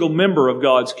 every single member of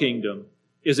God's kingdom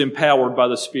is empowered by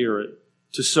the Spirit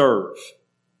to serve.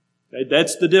 Okay,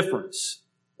 that's the difference.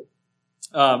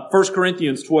 1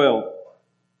 Corinthians 12.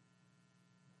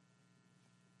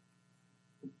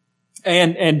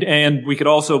 And we could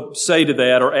also say to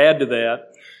that or add to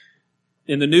that,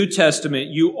 in the New Testament,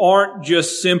 you aren't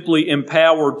just simply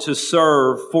empowered to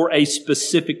serve for a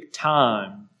specific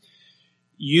time.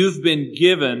 You've been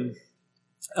given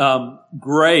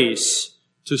grace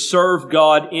to serve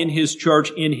God in His church,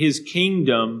 in His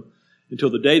kingdom, until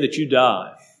the day that you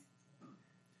die.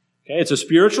 Okay, it's a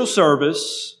spiritual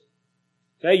service.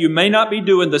 Okay, you may not be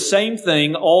doing the same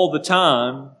thing all the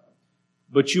time,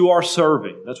 but you are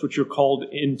serving. That's what you're called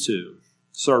into,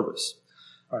 service.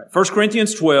 All right, 1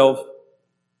 Corinthians 12,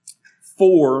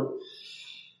 4.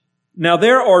 Now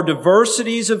there are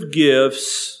diversities of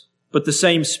gifts, but the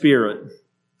same Spirit.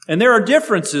 And there are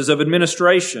differences of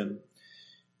administration,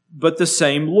 but the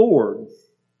same Lord.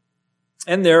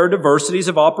 And there are diversities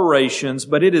of operations,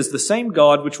 but it is the same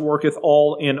God which worketh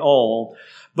all in all.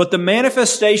 But the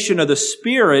manifestation of the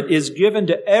Spirit is given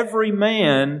to every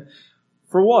man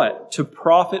for what? To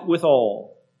profit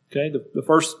withal. Okay, the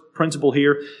first principle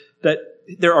here, that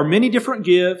there are many different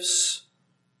gifts,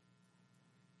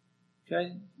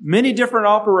 okay, many different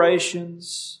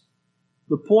operations.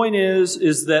 The point is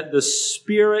that the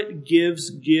Spirit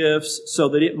gives gifts so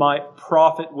that it might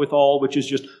profit withal, which is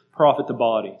just profit the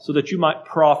body, so that you might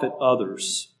profit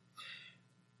others.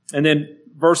 And then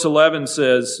verse 11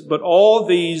 says, but all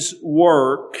these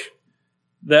work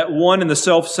that one and the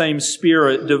selfsame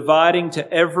Spirit, dividing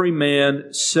to every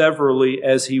man severally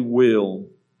as He will.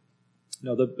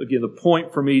 Now, again, the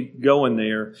point for me going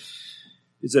there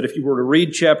is that if you were to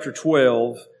read chapter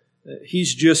 12,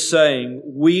 He's just saying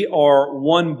we are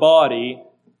one body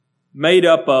made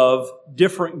up of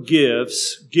different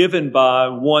gifts given by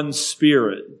one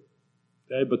Spirit.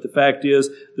 Okay? But the fact is,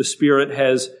 the Spirit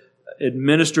has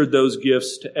administered those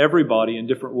gifts to everybody in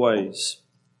different ways.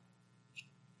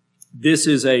 This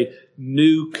is a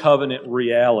new covenant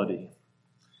reality.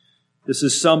 This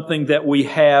is something that we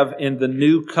have in the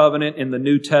new covenant, in the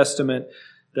New Testament,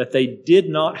 that they did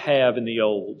not have in the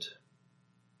Old.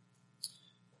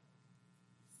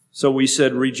 So we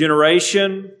said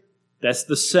regeneration, that's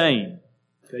the same.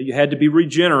 Okay, you had to be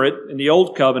regenerate in the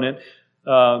Old Covenant,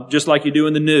 just like you do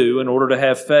in the New, in order to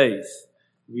have faith.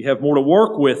 We have more to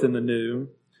work with in the New,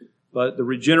 but the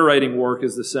regenerating work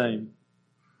is the same.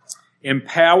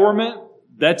 Empowerment,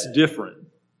 that's different.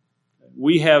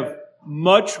 We have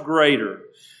much greater,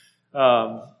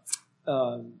 a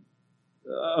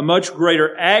much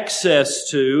greater access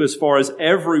to, as far as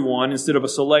everyone, instead of a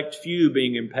select few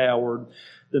being empowered,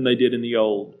 than they did in the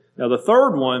Old. Now the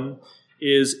third one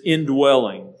is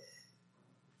indwelling.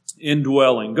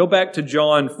 Indwelling. Go back to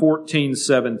John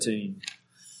 14:17.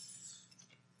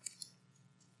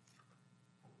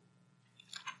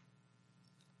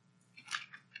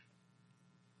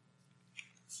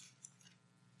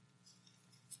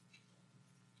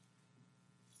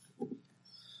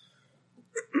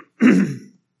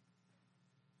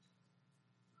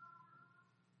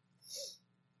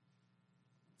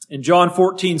 In John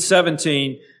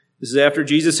 14:17, this is after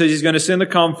Jesus says He's going to send the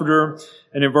Comforter.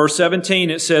 And in verse 17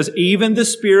 it says, "Even the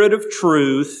Spirit of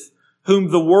truth,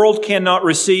 whom the world cannot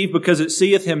receive because it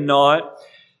seeth Him not,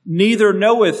 neither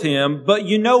knoweth Him, but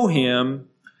you know Him,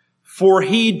 for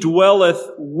He dwelleth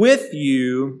with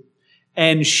you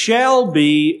and shall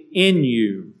be in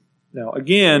you." Now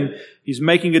again, He's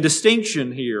making a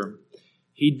distinction here.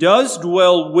 He does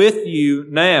dwell with you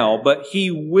now, but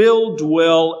He will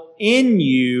dwell in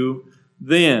you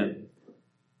then.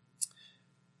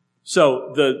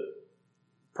 So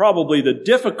probably the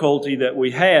difficulty that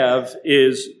we have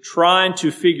is trying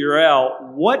to figure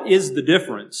out what is the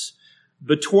difference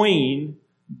between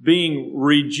being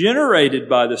regenerated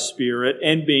by the Spirit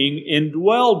and being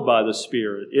indwelled by the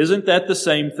Spirit. Isn't that the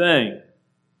same thing?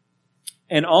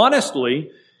 And honestly,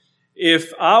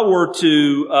 if I were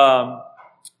to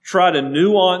try to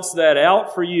nuance that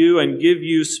out for you and give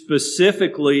you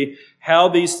specifically how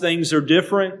these things are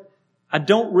different, I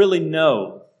don't really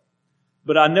know.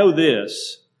 But I know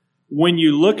this. When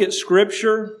you look at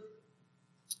Scripture,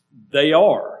 they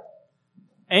are.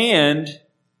 And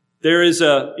there is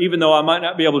even though I might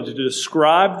not be able to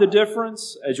describe the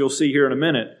difference, as you'll see here in a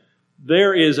minute,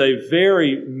 there is a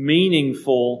very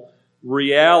meaningful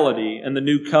reality in the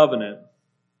New Covenant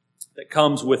that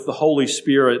comes with the Holy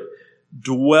Spirit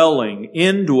indwelling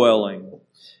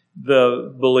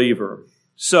the believer.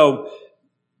 So,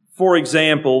 for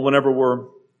example, whenever we're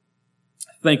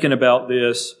thinking about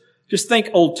this, just think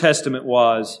Old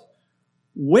Testament-wise.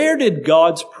 Where did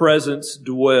God's presence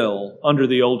dwell under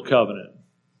the Old Covenant?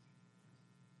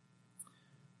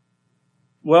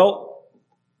 Well,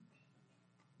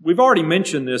 we've already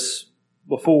mentioned this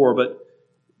before, but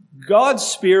God's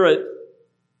Spirit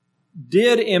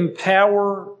did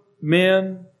empower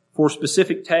men for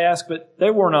specific tasks, but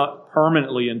they were not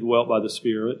permanently indwelt by the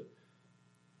Spirit.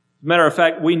 As a matter of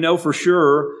fact, we know for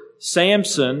sure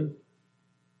Samson,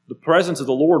 the presence of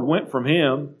the Lord went from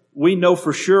him. We know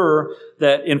for sure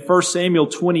that in 1 Samuel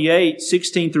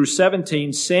 28:16 through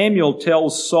 17, Samuel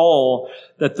tells Saul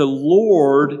that the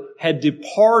Lord had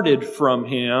departed from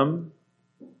him.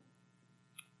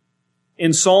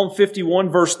 In Psalm 51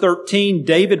 verse 13,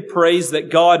 David prays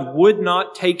that God would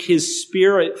not take His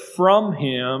Spirit from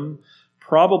him,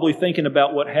 probably thinking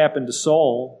about what happened to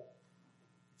Saul.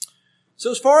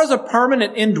 So as far as a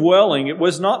permanent indwelling, it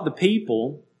was not the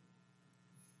people.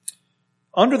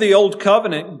 Under the Old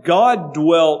Covenant, God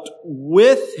dwelt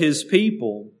with His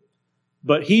people,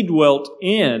 but He dwelt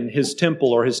in His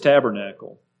temple or His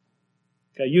tabernacle.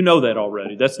 Okay, you know that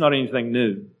already. That's not anything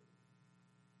new.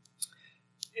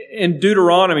 In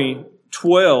Deuteronomy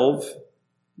 12,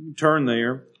 turn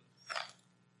there.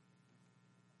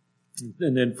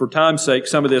 And then for time's sake,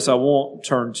 some of this I won't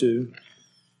turn to.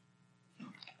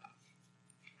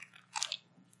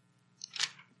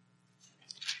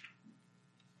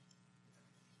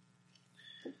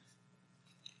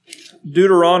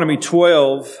 Deuteronomy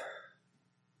 12.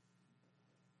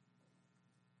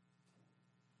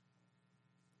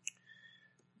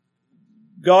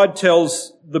 God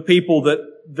tells the people that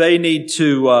they need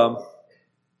to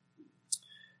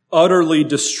utterly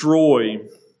destroy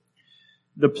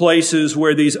the places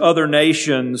where these other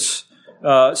nations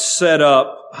set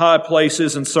up high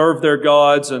places and serve their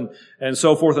gods and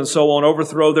so forth and so on,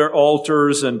 overthrow their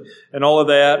altars and all of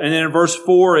that. And then in verse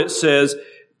 4 it says,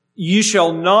 "You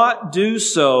shall not do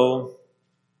so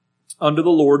unto the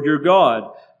Lord your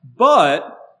God,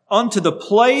 but unto the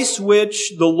place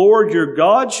which the Lord your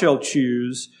God shall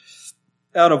choose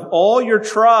out of all your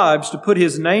tribes to put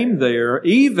His name there,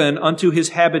 even unto His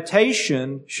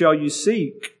habitation shall you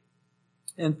seek,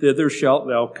 and thither shalt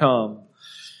thou come."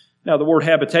 Now, the word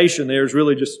habitation there is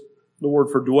really just the word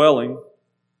for dwelling.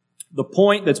 The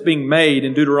point that's being made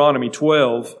in Deuteronomy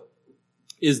 12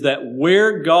 is that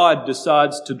where God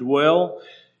decides to dwell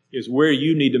is where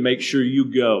you need to make sure you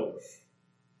go.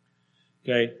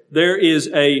 Okay? There is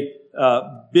a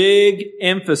big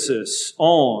emphasis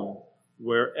on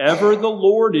wherever the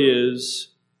Lord is,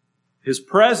 His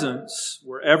presence,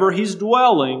 wherever He's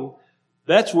dwelling,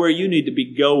 that's where you need to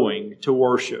be going to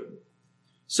worship.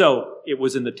 So, it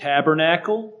was in the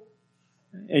tabernacle,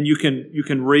 and you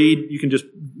can read, you can just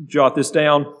jot this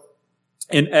down.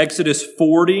 In Exodus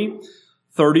 40,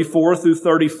 34 through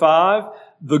 35,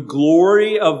 the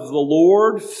glory of the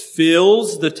Lord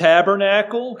fills the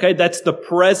tabernacle. Okay, that's the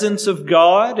presence of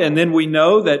God. And then we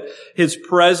know that His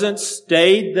presence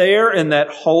stayed there in that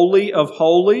Holy of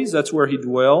Holies. That's where He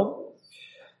dwelled.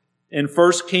 In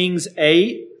 1 Kings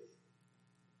 8,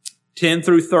 10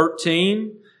 through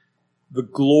 13, the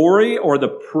glory or the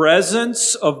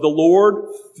presence of the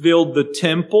Lord filled the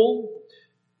temple.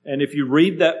 And if you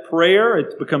read that prayer,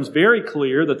 it becomes very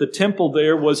clear that the temple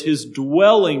there was His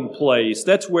dwelling place.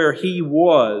 That's where He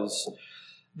was.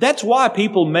 That's why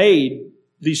people made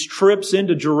these trips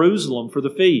into Jerusalem for the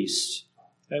feast.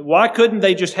 Why couldn't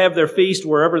they just have their feast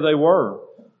wherever they were?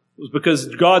 It was because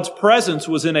God's presence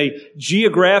was in a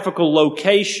geographical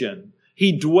location.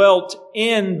 He dwelt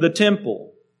in the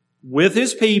temple with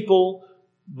His people,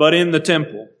 but in the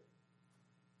temple.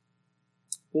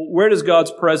 Well, where does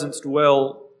God's presence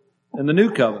dwell in the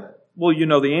New Covenant? Well, you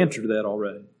know the answer to that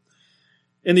already.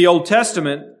 In the Old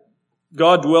Testament,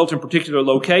 God dwelt in particular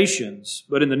locations,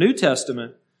 but in the New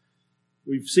Testament,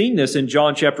 we've seen this in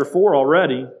John chapter 4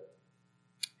 already.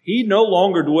 He no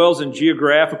longer dwells in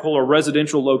geographical or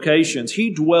residential locations.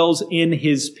 He dwells in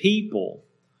His people.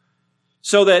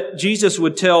 So that Jesus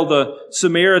would tell the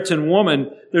Samaritan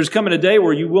woman, there's coming a day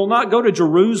where you will not go to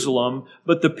Jerusalem,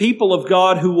 but the people of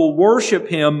God who will worship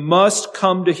Him must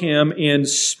come to Him in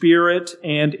spirit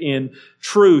and in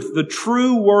truth. The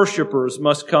true worshipers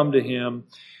must come to Him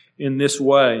in this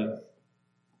way.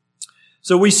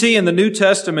 So we see in the New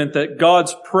Testament that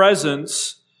God's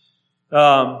presence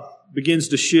begins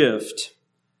to shift.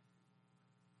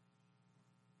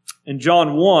 In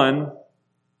John 1,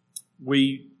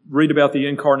 we read about the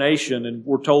incarnation, and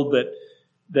we're told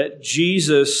that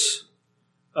Jesus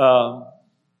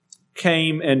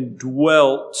came and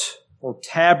dwelt or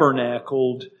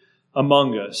tabernacled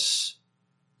among us.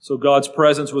 So God's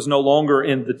presence was no longer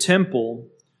in the temple.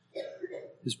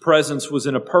 His presence was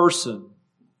in a person.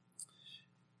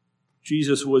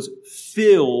 Jesus was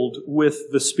filled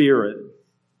with the Spirit.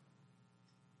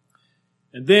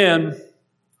 And then,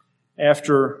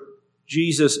 after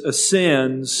Jesus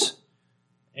ascends,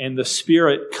 and the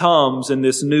Spirit comes in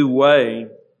this new way,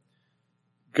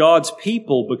 God's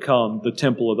people become the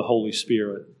temple of the Holy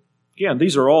Spirit. Again,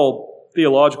 these are all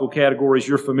theological categories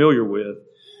you're familiar with.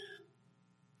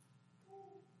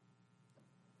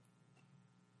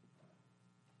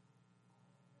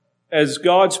 As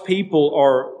God's people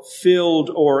are filled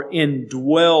or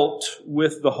indwelt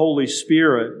with the Holy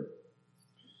Spirit,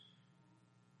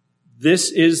 this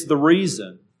is the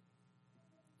reason.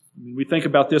 We think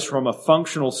about this from a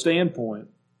functional standpoint.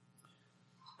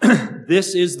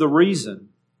 This is the reason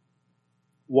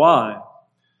why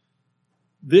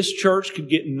this church could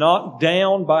get knocked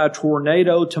down by a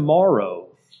tornado tomorrow,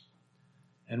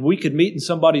 and we could meet in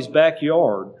somebody's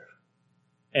backyard.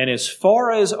 And as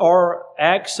far as our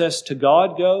access to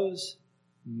God goes,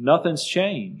 nothing's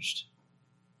changed.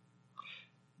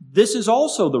 This is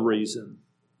also the reason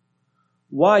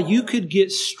why you could get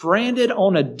stranded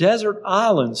on a desert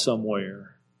island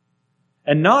somewhere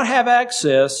and not have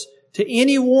access to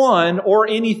anyone or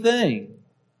anything.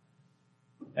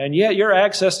 And yet your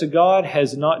access to God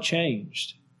has not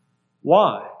changed.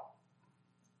 Why?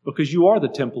 Because you are the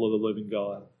temple of the living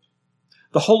God.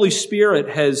 The Holy Spirit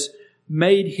has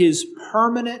made His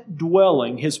permanent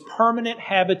dwelling, His permanent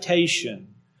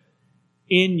habitation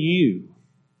in you.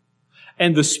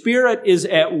 And the Spirit is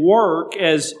at work,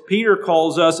 as Peter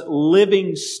calls us,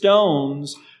 living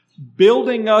stones,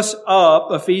 building us up,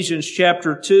 Ephesians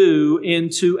chapter 2,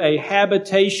 into a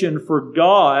habitation for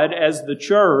God as the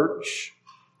church.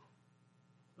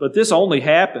 But this only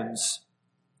happens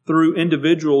through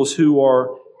individuals who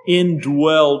are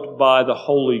indwelled by the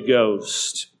Holy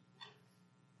Ghost.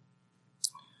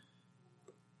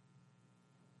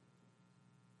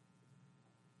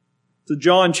 So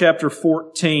John chapter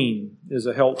 14 is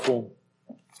a helpful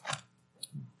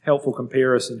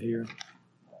comparison here.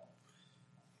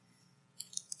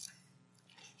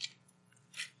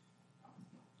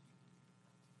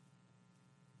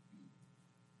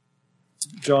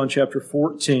 John chapter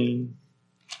 14.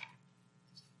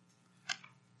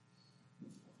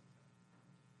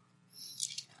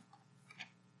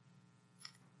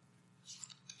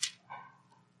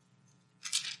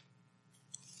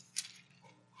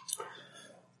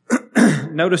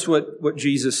 Notice what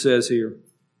Jesus says here.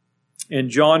 In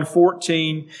John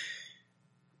 14,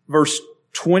 verse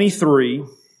 23,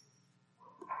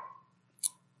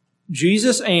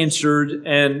 Jesus answered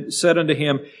and said unto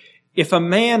him, If a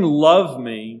man love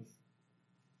me,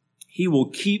 he will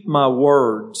keep my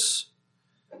words,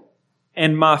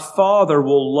 and my Father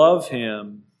will love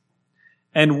him,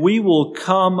 and we will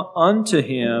come unto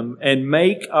him and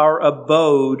make our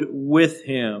abode with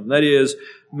him. That is,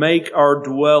 make our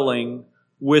dwelling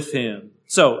with him.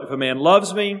 So, if a man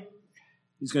loves me,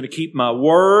 he's going to keep my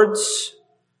words.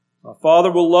 My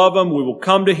Father will love him. We will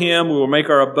come to him. We will make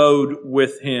our abode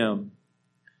with him.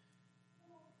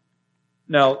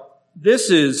 Now, this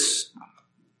is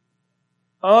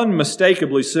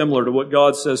unmistakably similar to what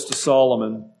God says to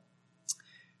Solomon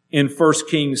in 1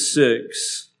 Kings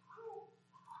 6.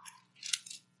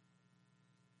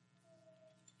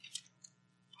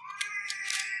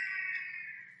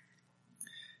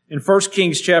 In 1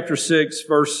 Kings chapter 6,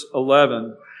 verse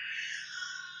 11,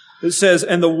 it says,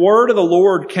 And the word of the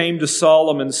Lord came to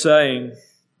Solomon, saying,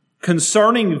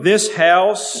 Concerning this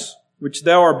house which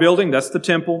thou art building, that's the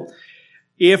temple,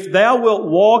 if thou wilt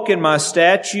walk in my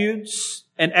statutes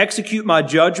and execute my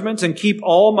judgments and keep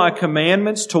all my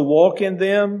commandments to walk in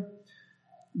them,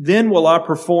 then will I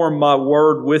perform my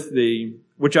word with thee,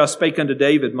 which I spake unto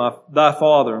David, thy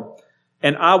father,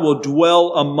 and I will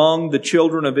dwell among the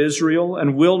children of Israel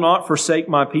and will not forsake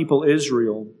my people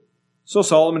Israel. So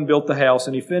Solomon built the house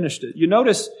and he finished it. You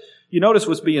notice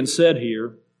what's being said here.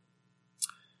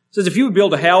 It says, if you would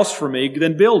build a house for me,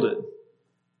 then build it.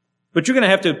 But you're going to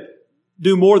have to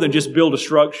do more than just build a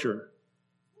structure.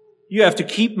 You have to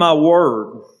keep my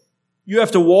word. You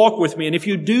have to walk with me. And if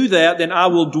you do that, then I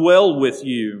will dwell with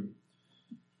you.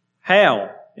 How?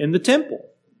 In the temple.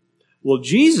 Well,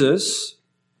 Jesus,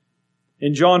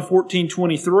 in John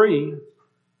 14:23,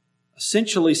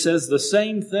 essentially says the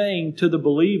same thing to the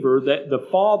believer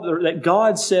that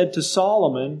God said to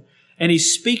Solomon, and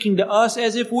He's speaking to us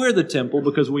as if we're the temple,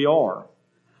 because we are.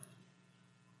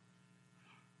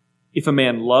 If a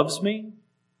man loves me,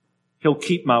 he'll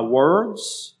keep my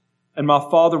words, and my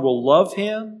Father will love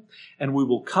him, and we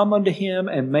will come unto him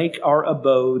and make our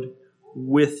abode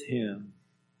with him.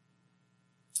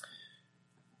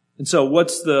 And so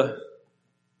what's the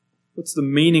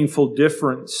meaningful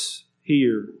difference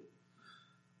here?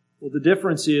 Well, the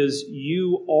difference is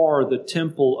you are the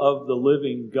temple of the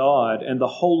living God, and the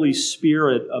Holy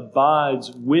Spirit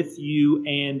abides with you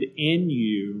and in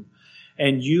you,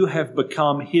 and you have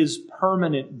become His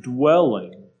permanent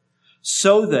dwelling,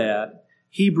 so that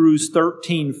Hebrews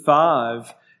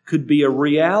 13:5 could be a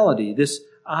reality. This,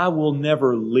 I will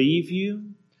never leave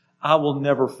you. I will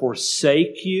never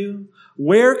forsake you.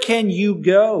 Where can you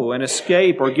go and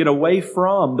escape or get away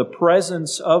from the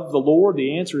presence of the Lord?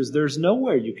 The answer is there's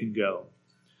nowhere you can go.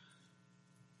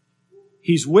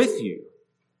 He's with you.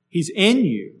 He's in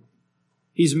you.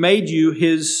 He's made you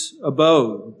His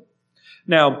abode.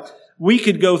 Now, we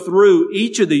could go through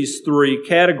each of these three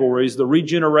categories, the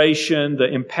regeneration, the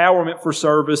empowerment for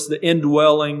service, the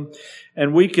indwelling,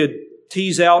 and we could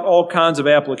tease out all kinds of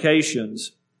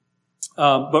applications.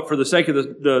 But for the sake of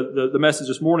the message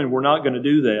this morning, we're not going to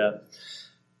do that.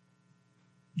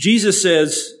 Jesus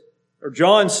says, or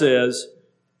John says,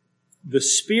 the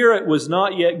Spirit was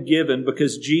not yet given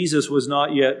because Jesus was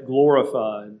not yet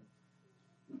glorified.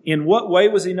 In what way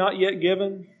was He not yet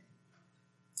given?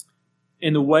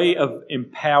 In the way of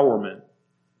empowerment,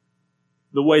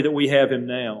 the way that we have Him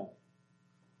now.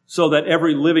 So that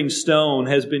every living stone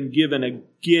has been given a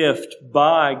gift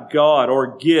by God,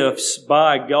 or gifts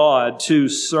by God, to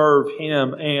serve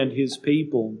Him and His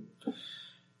people.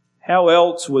 How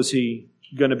else was He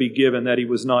going to be given that He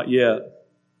was not yet?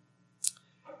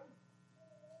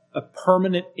 A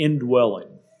permanent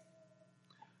indwelling,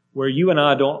 where you and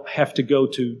I don't have to go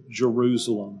to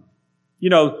Jerusalem. You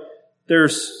know,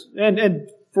 there's, and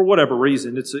for whatever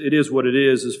reason, it is what it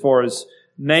is as far as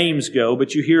names go,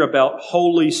 but you hear about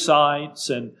holy sites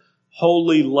and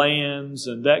holy lands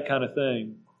and that kind of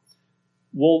thing.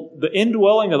 Well, the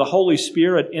indwelling of the Holy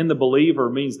Spirit in the believer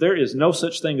means there is no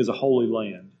such thing as a holy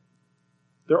land.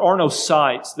 There are no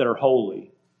sites that are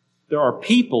holy. There are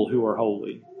people who are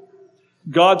holy.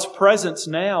 God's presence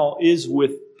now is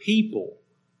with people,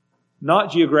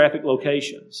 not geographic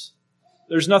locations.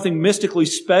 There's nothing mystically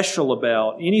special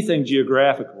about anything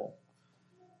geographical.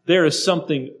 There is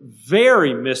something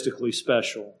very mystically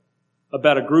special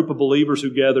about a group of believers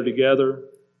who gather together,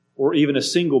 or even a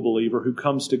single believer who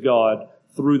comes to God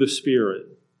through the Spirit.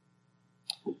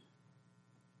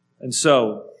 And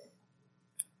so,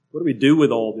 what do we do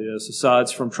with all this, aside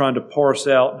from trying to parse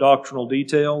out doctrinal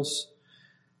details?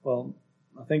 Well,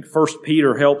 I think 1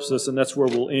 Peter helps us, and that's where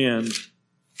we'll end.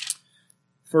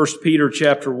 1 Peter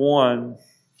chapter 1,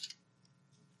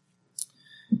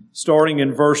 starting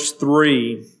in verse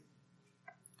 3,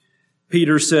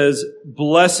 Peter says,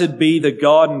 "Blessed be the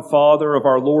God and Father of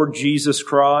our Lord Jesus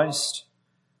Christ,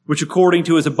 which according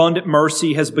to His abundant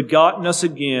mercy has begotten us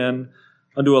again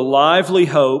unto a lively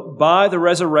hope by the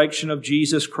resurrection of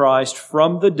Jesus Christ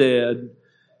from the dead,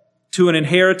 to an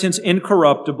inheritance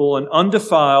incorruptible and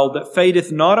undefiled that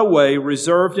fadeth not away,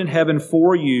 reserved in heaven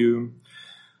for you,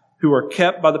 who are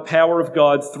kept by the power of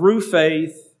God through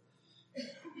faith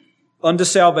unto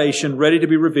salvation, ready to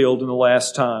be revealed in the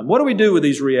last time." What do we do with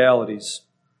these realities?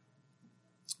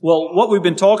 Well, what we've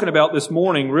been talking about this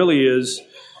morning really is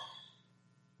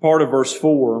part of verse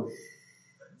 4.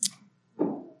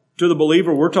 To the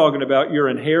believer, we're talking about your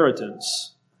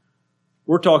inheritance.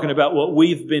 We're talking about what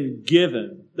we've been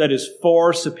given that is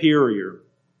far superior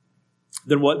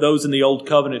than what those in the Old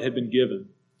Covenant had been given.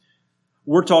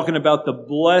 We're talking about the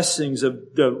blessings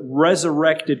of the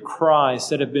resurrected Christ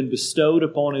that have been bestowed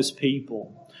upon His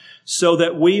people, so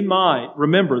that we might,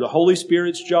 remember, the Holy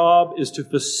Spirit's job is to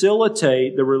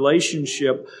facilitate the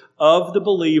relationship of the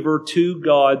believer to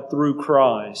God through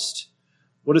Christ.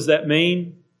 What does that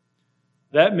mean?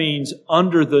 That means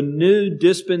under the new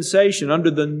dispensation,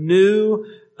 under the new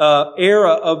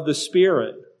era of the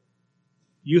Spirit,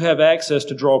 you have access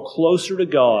to draw closer to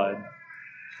God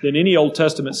than any Old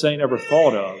Testament saint ever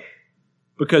thought of,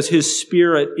 because His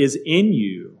Spirit is in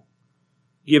you,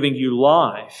 giving you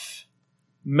life,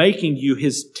 making you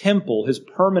His temple, His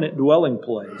permanent dwelling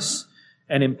place,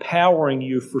 and empowering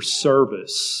you for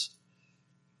service.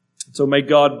 So may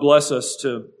God bless us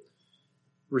to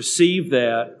receive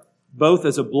that both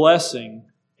as a blessing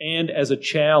and as a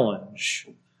challenge,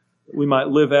 that we might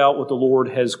live out what the Lord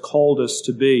has called us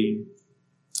to be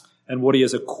and what He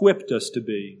has equipped us to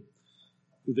be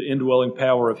through the indwelling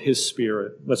power of His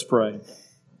Spirit. Let's pray.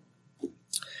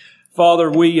 Father,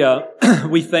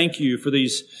 we thank You for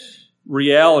these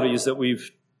realities that we've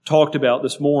talked about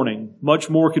this morning. Much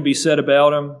more could be said about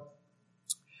them.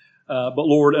 But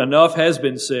Lord, enough has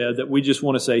been said that we just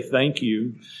want to say thank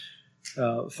You.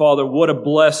 Father, what a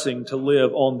blessing to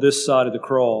live on this side of the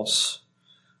cross.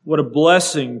 What a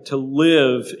blessing to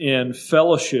live in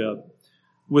fellowship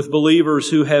with believers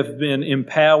who have been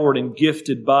empowered and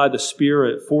gifted by the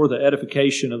Spirit for the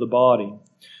edification of the body.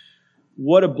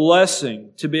 What a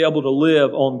blessing to be able to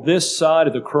live on this side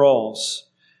of the cross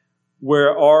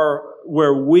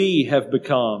where we have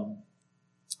become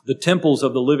the temples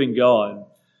of the living God,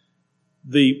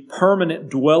 the permanent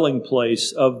dwelling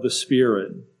place of the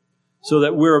Spirit, so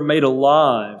that we're made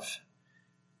alive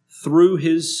through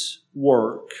His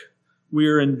work. We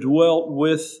are indwelt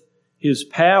with His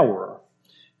power.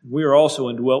 We are also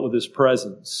indwelt with His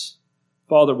presence.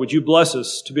 Father, would You bless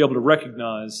us to be able to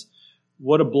recognize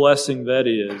what a blessing that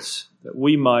is, that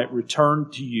we might return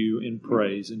to You in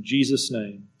praise. In Jesus'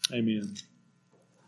 name, amen.